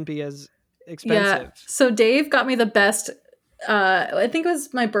that it No. wouldn't be as expensive. Yeah. So Dave got me the best. I think it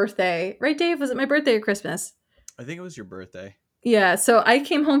was my birthday, right? Dave, was it my birthday or Christmas? I think it was your birthday. Yeah. So I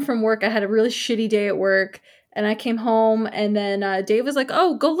came home from work. I had a really shitty day at work, and I came home, and then Dave was like,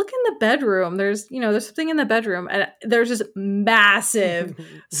 "Oh, go look in the bedroom. There's something in the bedroom, and there's this massive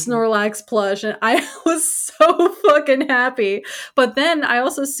Snorlax plush, and I was so fucking happy. But then I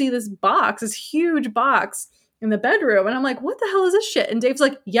also see this huge box in the bedroom, and I'm like, what the hell is this shit? And Dave's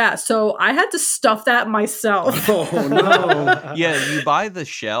like, yeah, so I had to stuff that myself. Oh no! Yeah, you buy the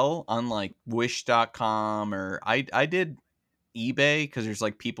shell on like Wish.com, or I did eBay, because there's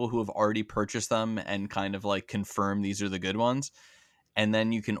like people who have already purchased them and kind of like confirm these are the good ones, and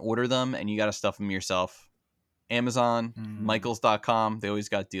then you can order them and you got to stuff them yourself. Amazon, Michaels.com, they always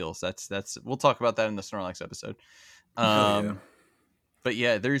got deals. That's we'll talk about that in the Snorlax episode. Yeah. But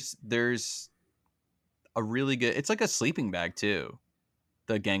yeah, there's a really good, it's like a sleeping bag too,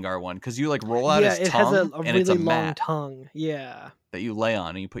 the Gengar one, because you like roll out his it tongue, has a and really it's a long mat tongue. Yeah. that you lay on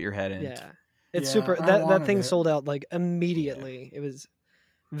and you put your head in. Yeah. It's Yeah, super. I That wanted thing it. sold out like immediately. It was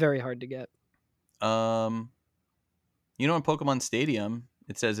very hard to get. In Pokemon Stadium,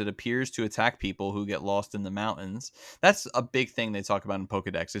 it says it appears to attack people who get lost in the mountains. That's a big thing they talk about in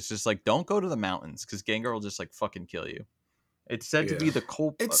Pokedex. It's just like, don't go to the mountains, because Gengar will just like fucking kill you. It's said to be Yeah.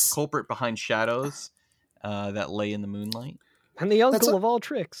 the It's- culprit behind shadows that lay in the moonlight. And the uncle a- of all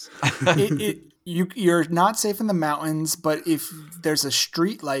tricks. You're not safe in the mountains, but if there's a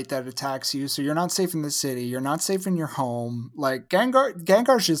street light that attacks you, so you're not safe in the city, you're not safe in your home. Like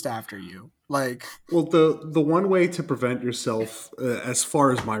Gengar's just after you. Like, Well, the one way to prevent yourself, as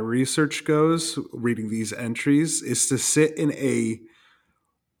far as my research goes, reading these entries, is to sit in a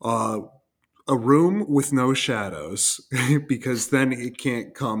room with no shadows, because then it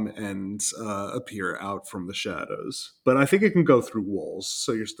can't come and appear out from the shadows. But I think it can go through walls,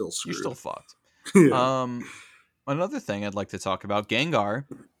 so you're still You're screwed. still fucked. Yeah. Another thing I'd like to talk about, Gengar.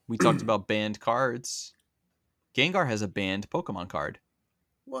 We talked about banned cards. Gengar has a banned Pokemon card.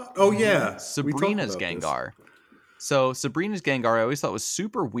 What? Oh yeah, We talked Sabrina's about this. Gengar. So Sabrina's Gengar, I always thought was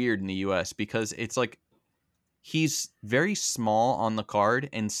super weird in the US, because it's like he's very small on the card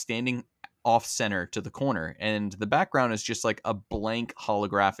and standing off center to the corner, and the background is just like a blank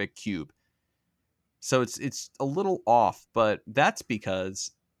holographic cube. So it's a little off, but that's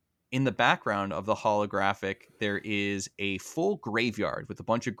because in the background of the holographic there is a full graveyard with a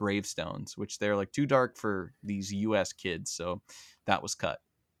bunch of gravestones, which they're like too dark for these US kids, so that was cut.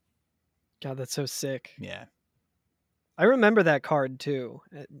 God, that's so sick. Yeah. I remember that card too.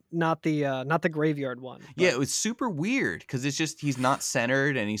 Not the graveyard one. Yeah, but- it was super weird because it's just he's not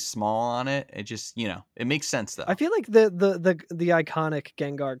centered and he's small on it. It just, it makes sense though. I feel like the iconic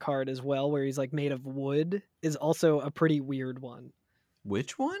Gengar card as well, where he's like made of wood, is also a pretty weird one.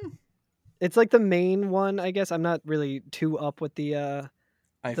 Which one? It's like the main one, I guess. I'm not really too up with the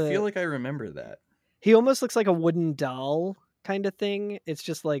I the- feel like I remember that. he almost looks like a wooden doll kind of thing. It's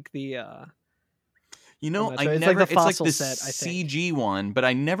just like the I'm not I sure. It's never. like the It's like fossil the set, I think. CG one, but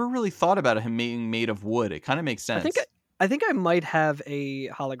I never really thought about him being made of wood. It kind of makes sense. I think I might have a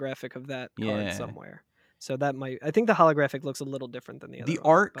holographic of that card Yeah. somewhere. So that might. I think the holographic looks a little different than the other. The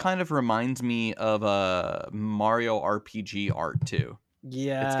one, art but- kind of reminds me of a Mario RPG art too.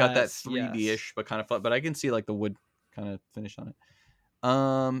 Yeah, It's got that 3D-ish, but kind of fun. But I can see like the wood kind of finish on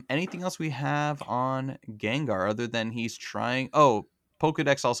it. Anything else we have on Gengar other than he's trying? Oh,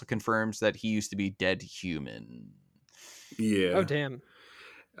 Pokedex also confirms that he used to be dead human. Yeah. Oh damn.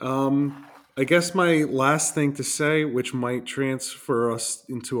 I guess my last thing to say, which might transfer us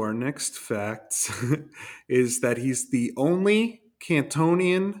into our next facts, is that he's the only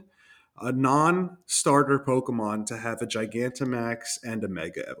Cantonian, a non-starter Pokemon to have a Gigantamax and a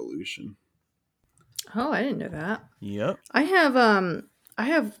Mega Evolution. Oh, I didn't know that. Yep. I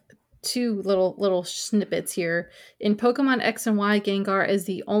have two little snippets here. In Pokemon X and Y, Gengar is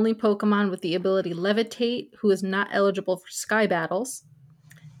the only Pokemon with the ability Levitate who is not eligible for Sky Battles.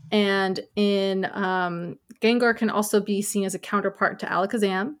 And in Gengar can also be seen as a counterpart to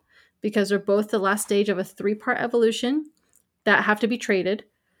Alakazam because they're both the last stage of a 3-part evolution that have to be traded.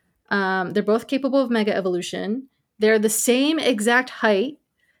 They're both capable of Mega Evolution. They're the same exact height.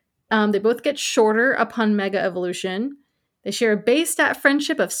 They both get shorter upon Mega Evolution. They share a base stat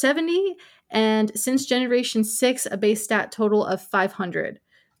friendship of 70, and since Generation 6, a base stat total of 500.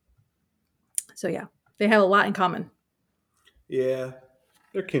 So yeah, they have a lot in common. Yeah.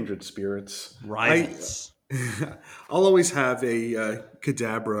 They're kindred spirits. Rivals. I'll always have a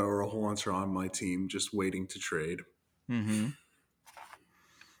Kadabra or a Haunter on my team just waiting to trade. Mm-hmm.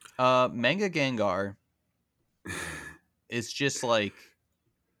 Mega Gengar is just like,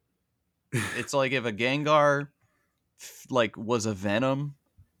 it's like if a Gengar like was a Venom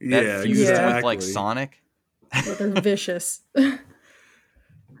that Yeah, fused exactly. with like Sonic. But they're vicious.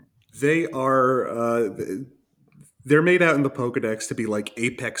 They are they're made out in the Pokedex to be like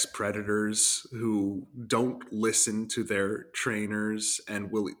apex predators who don't listen to their trainers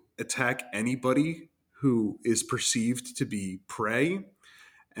and will attack anybody who is perceived to be prey,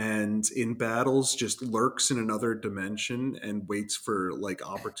 and in battles just lurks in another dimension and waits for like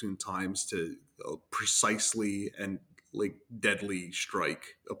opportune times to precisely and like deadly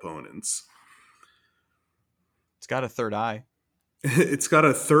strike opponents. It's got a third eye. It's got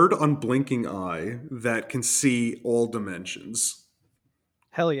a third unblinking eye that can see all dimensions.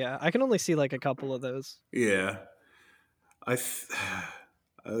 Hell yeah. I can only see like a couple of those. Yeah.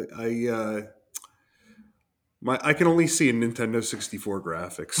 I can only see in Nintendo 64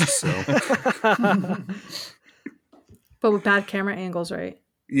 graphics, so But with bad camera angles, right?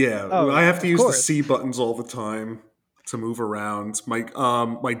 yeah, Oh, I have to of use course. the C buttons all the time to move around.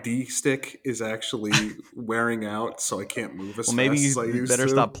 My D stick is actually wearing out, so I can't move as Well, maybe fast as I you used better to.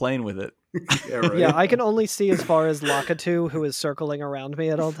 stop playing with it. Yeah, right. Yeah, I can only see as far as Lakitu, who is circling around me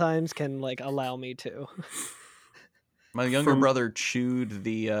at all times, can like allow me to. My younger From- brother chewed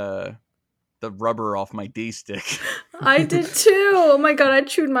the rubber off my D stick. I did too. Oh my god, I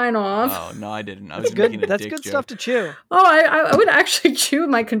chewed mine off. Oh no, I didn't. I That's was making good. a That's dick good joke. stuff to chew. Oh, I would actually chew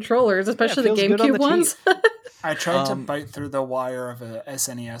my controllers, especially the feels good on GameCube the ones. I tried to Um, bite through the wire of a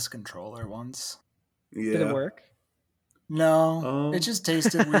SNES controller once. Yeah. Did it work? No, it just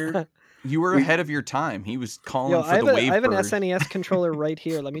tasted weird. You were We- ahead of your time. He was calling Yo, for I have, the a, wave I have an bird. SNES controller right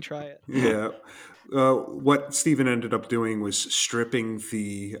here. Let me try it. Yeah. What Steven ended up doing was stripping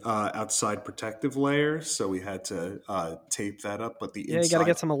the outside protective layer, so we had to tape that up. But the Yeah, you inside, got to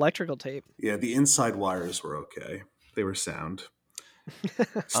get some electrical tape. yeah, the inside wires were okay; they were sound.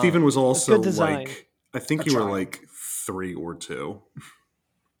 Steven was good also design. like, I think I you were tried. like 3 or 2.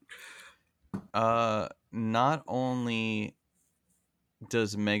 Not only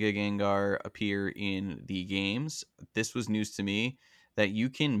does Mega Gengar appear in the games, this was news to me that you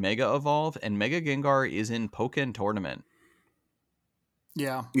can Mega Evolve, and Mega Gengar is in Pokken Tournament.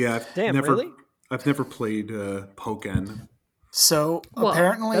 Yeah. Yeah, I've Damn, never, really? I've never played Pokken. So Well,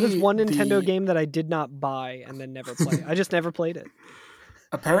 apparently, That is one Nintendo the- game that I did not buy and then never play. I just never played it.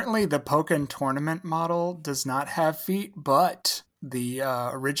 Apparently, the Pokken tournament model does not have feet, but the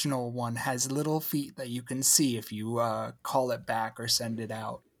original one has little feet that you can see if you call it back or send it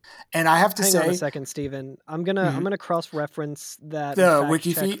out. And I have to Hang on a say, second, Steven. I'm gonna cross-reference that The fact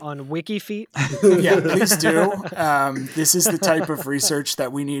Wiki check feet? on WikiFeet. yeah, please do. This is the type of research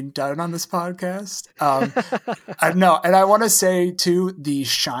that we need done on this podcast. No, and I want to say too, the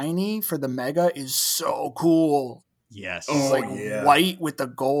shiny for the Mega is so cool. Yes. Oh, Like yeah. white with the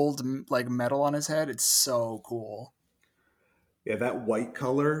gold like metal on his head. It's so cool. Yeah, that white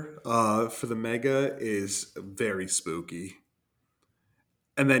color for the Mega is very spooky.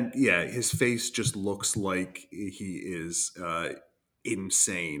 And then, yeah, his face just looks like he is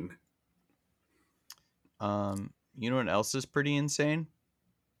insane. You know what else is pretty insane?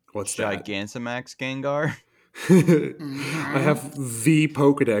 What's that? Gigantamax Gengar. I have the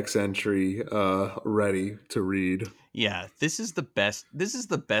Pokedex entry ready to read. Yeah, this is the best. This is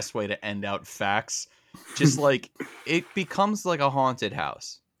the best way to end out facts. Just like it becomes like a haunted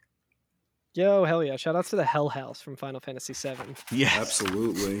house. Yo, hell yeah! Shout outs to the Hell House from Final Fantasy VII. Yes.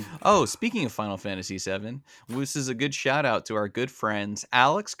 Absolutely. Oh, speaking of Final Fantasy VII, this is a good shout out to our good friends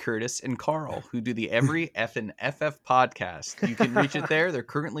Alex, Curtis, and Carl, who do the Every F and FF podcast. You can reach it there. They're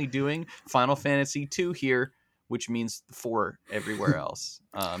currently doing Final Fantasy 2 here, which means 4 everywhere else.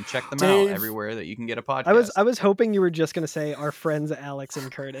 Check them Dave. out everywhere that you can get a podcast. I was hoping you were just gonna say our friends Alex and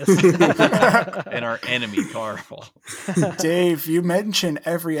Curtis. And our enemy Carl. Dave, you mention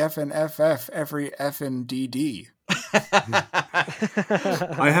every F and FF, every F and DD.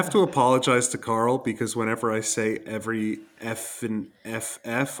 I have to apologize to Carl because whenever I say every F and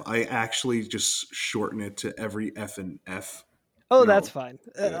FF, I actually just shorten it to every F and F. Oh, No. that's fine.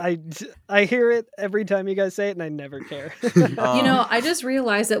 I hear it every time you guys say it, and I never care. You know, I just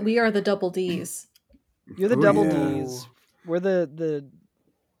realized that we are the double Ds. You're the Oh, double yeah. Ds. We're the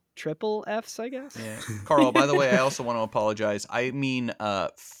triple Fs, I guess. Yeah. Carl, by the way, I also want to apologize. I mean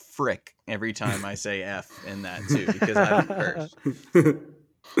frick every time I say F in that too, because I don't curse.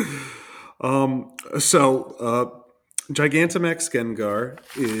 Gigantamax Gengar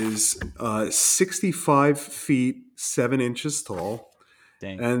is 65 feet 7 inches tall,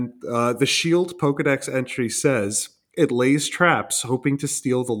 Dang. and the Shield Pokedex entry says it lays traps hoping to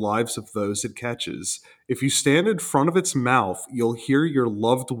steal the lives of those it catches. If you stand in front of its mouth, you'll hear your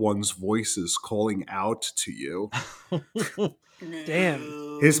loved one's voices calling out to you.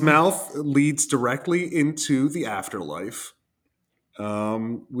 Damn. His mouth leads directly into the afterlife,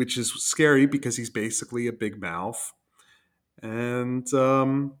 which is scary because he's basically a big mouth. And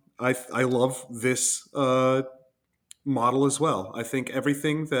I love this model as well. I think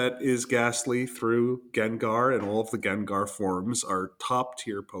everything that is Ghastly through Gengar and all of the Gengar forms are top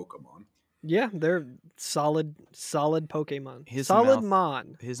tier Pokemon. Yeah, they're solid Pokemon. His solid mouth-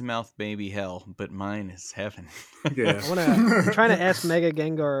 Mon. His mouth may be hell, but mine is heaven. Yeah. I'm trying to ask Mega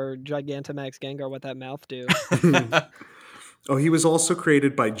Gengar or Gigantamax Gengar what that mouth do. Oh, he was also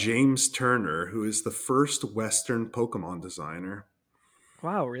created by James Turner, who is the first Western Pokemon designer.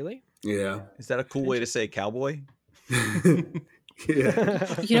 Wow, really? Yeah. Is that a cool way to say cowboy?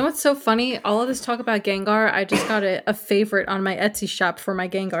 Yeah. You know what's so funny? All of this talk about Gengar, I just got a favorite on my Etsy shop for my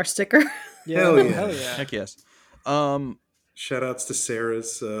Gengar sticker. Yeah, Hell yeah. Hell yeah. Heck yes. Shout outs to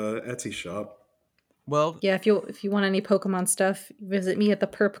Sarah's Etsy shop. Well, Yeah, if you want any Pokemon stuff, visit me at the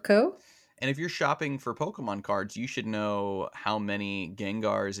Perp Co. and if you're shopping for Pokemon cards, you should know how many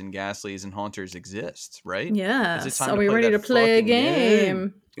Gengars and Ghastlies and Haunters exist, right? Yes. Is it time Are to we play ready that to play a fucking game?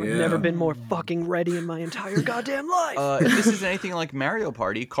 game? I've Yeah. never been more fucking ready in my entire goddamn life. If this is anything like Mario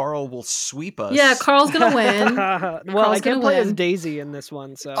Party, Carl will sweep us. Yeah, Carl's gonna win. well, I Carl's can gonna play as win. Daisy in this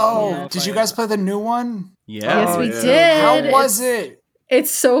one, so. I don't know Oh, if did I- you guys play the new one? Yeah. Yes, we yeah. did. How was it?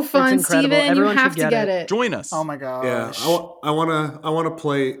 It's so fun, incredible. Steven. You Everyone have should to get get it. it. Join us. Oh my gosh. Yeah, I want to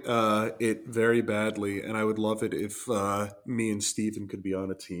play it very badly, and I would love it if me and Steven could be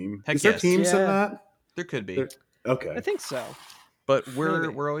on a team. Heck Is there yes. teams in Yeah. that? There could be, There- Okay. I think so. but we're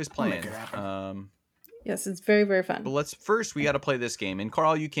Maybe. always playing. make it happen. Yes, it's very, very fun. But we got to play this game. And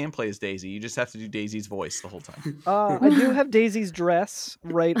Carl, you can play as Daisy. You just have to do Daisy's voice the whole time. I do have Daisy's dress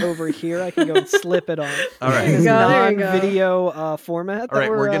right over here. I can go and slip it on. All right. There you go, there you go. Non-video format. All right,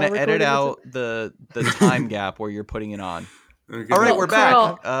 we're gonna recording edit this in. out the time gap where you're putting it on. Okay. All right, Well, we're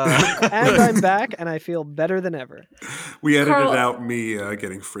Carl- back. And I'm back, and I feel better than ever. We edited Carl- out me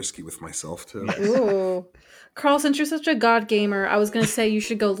getting frisky with myself too. Ooh. Carl, since you're such a god gamer, I was going to say you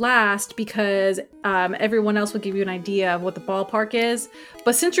should go last because everyone else will give you an idea of what the ballpark is.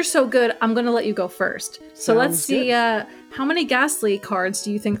 But since you're so good, I'm going to let you go first. So let's Sounds see, good. how many Ghastly cards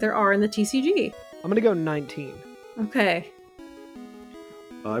do you think there are in the TCG? I'm gonna go 19. Okay.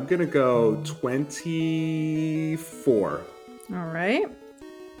 I'm gonna go 24. All right.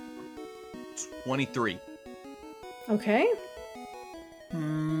 23. Okay.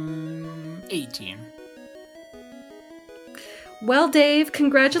 18. Well, Dave,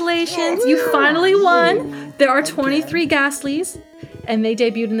 congratulations. You finally won. There are 23 Ghastlies, and they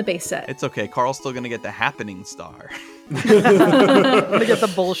debuted in the base set. It's okay. Carl's still gonna get the happening star. I'm gonna get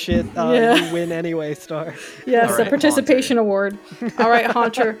the bullshit Yeah. you win anyway star. Yes, All a right, participation award. All right,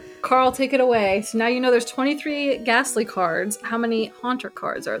 Haunter. Carl, take it away. So now you know there's 23 Ghastly cards. How many Haunter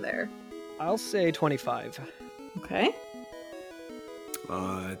cards are there? I'll say 25. Okay.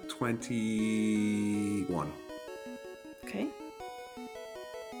 21. Okay.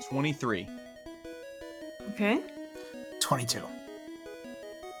 23. Okay. 22.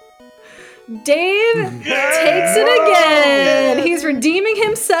 Dave takes it again. He's redeeming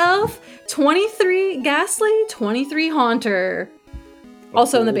himself. 23 Ghastly, 23 Haunter.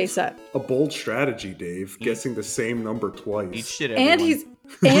 Also in the base set. A bold strategy, Dave. Guessing the same number Eat twice. shit, And everyone.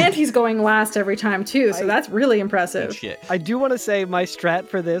 he's going last every time too. So that's really Eat impressive. shit. I do want to say my strat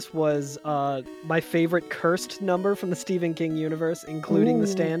for this was my favorite cursed number from the Stephen King universe, including The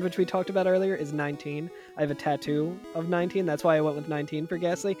Stand, which we talked about earlier, is 19. I have a tattoo of 19. That's why I went with 19 for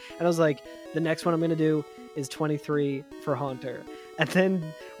Ghastly. And I was like, the next one I'm going to do is 23 for Haunter. And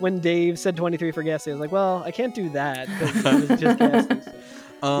then when Dave said 23 for Ghastly, I was like, well, I can't do that because it was just Ghastly.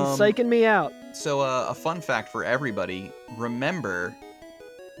 So he's psyching me out. So a fun fact for everybody: remember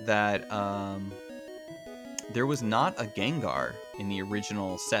that there was not a Gengar in the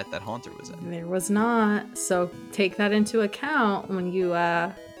original set that Haunter was in. There was not. So take that into account when you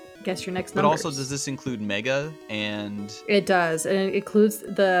guess your next But number. also, does this include Mega and It does. And it includes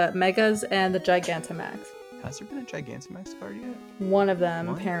the Megas and the Gigantamax. has there been a Gigantamax card yet? One of them,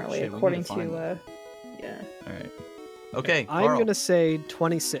 What? apparently, Shit, we need according to find to yeah. All right. Okay, I'm Carl. going to say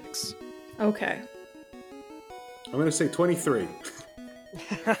 26. Okay. I'm going to say 23.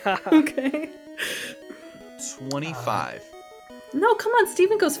 Okay. 25. No, come on,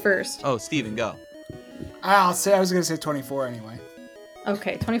 Steven goes first. Oh, Steven, go. I was gonna say 24 anyway.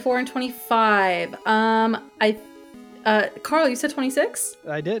 Okay, 24 and 25. Carl, you said 26?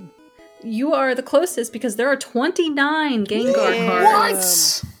 I did. You are the closest because there are 29 Gengar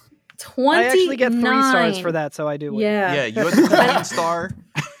cards. What? 29. I actually get 3 stars for that, so I do win. Yeah, you had the Queen Star.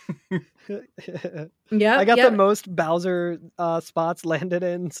 Yeah, I got the most Bowser spots landed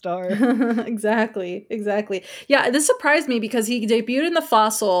in star. exactly. Yeah, this surprised me because he debuted in the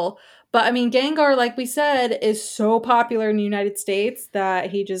Fossil, but I mean, Gengar, like we said, is so popular in the United States that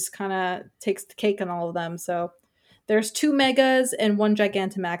he just kind of takes the cake on all of them. So there's 2 Megas and 1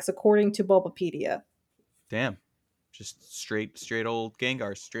 Gigantamax, according to Bulbapedia. Damn. Just straight old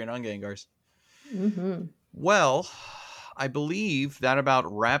Gengars. Straight on Gengars. Mm-hmm. Well, I believe that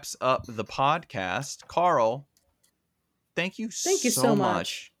about wraps up the podcast. Carl, thank you so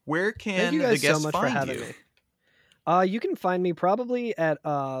much. Where Thank can you the guys so guests much for find having you? me. You can find me probably at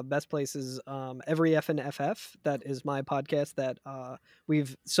best places, Every F and FF. That is my podcast that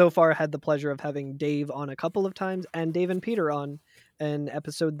we've so far had the pleasure of having Dave on a couple of times and Dave and Peter on an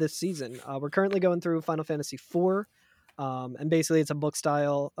episode this season. We're currently going through Final Fantasy IV, and basically it's a book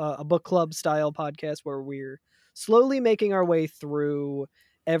club style podcast where we're slowly making our way through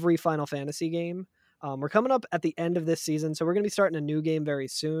every Final Fantasy game. We're coming up at the end of this season, so we're going to be starting a new game very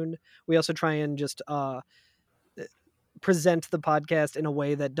soon. We also try and just present the podcast in a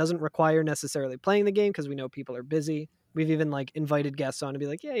way that doesn't require necessarily playing the game because we know people are busy. We've even like invited guests on to be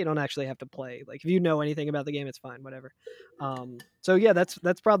like, yeah, you don't actually have to play. Like if you know anything about the game, it's fine, whatever. So yeah, that's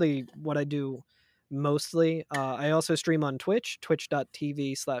probably what I do mostly. I also stream on Twitch,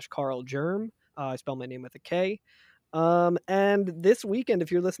 twitch.tv/CarlGerm. I spell my name with a K. And this weekend,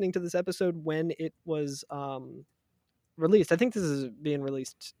 if you're listening to this episode when it was released, I think this is being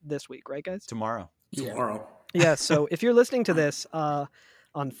released this week, right, guys? Tomorrow. Yeah, so if you're listening to this on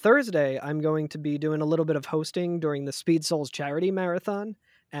Thursday, I'm going to be doing a little bit of hosting during the Speed Souls charity marathon,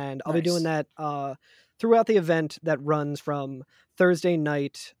 and I'll be doing that throughout the event that runs from Thursday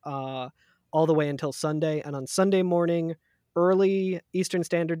night all the way until Sunday, and on Sunday morning, early Eastern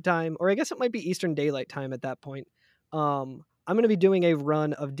Standard Time, or I guess it might be Eastern Daylight Time at that point, I'm going to be doing a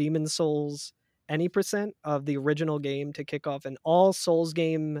run of Demon Souls any percent of the original game to kick off an all Souls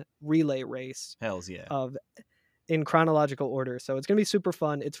game relay race. Hells yeah. In chronological order. So it's going to be super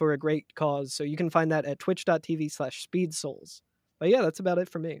fun. It's for a great cause. So you can find that at twitch.tv/speedsouls. But yeah, that's about it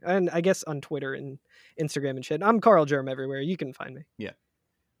for me. And I guess on Twitter and Instagram and shit. I'm Carl Germ everywhere. You can find me. Yeah.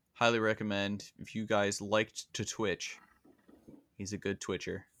 Highly recommend if you guys liked to Twitch. He's a good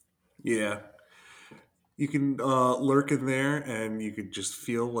Twitcher. Yeah. You can lurk in there and you could just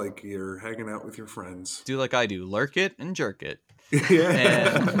feel like you're hanging out with your friends. Do like I do. Lurk it and jerk it.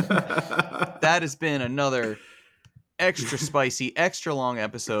 Yeah. And that has been another extra spicy, extra long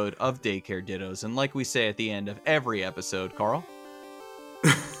episode of Daycare Dittos. And like we say at the end of every episode, Carl.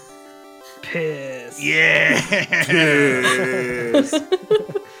 Piss. Yeah. Piss.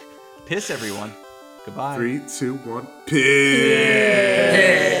 Piss, everyone. Goodbye. 3, 2, 1. Piss.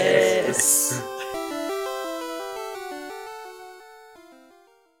 Piss.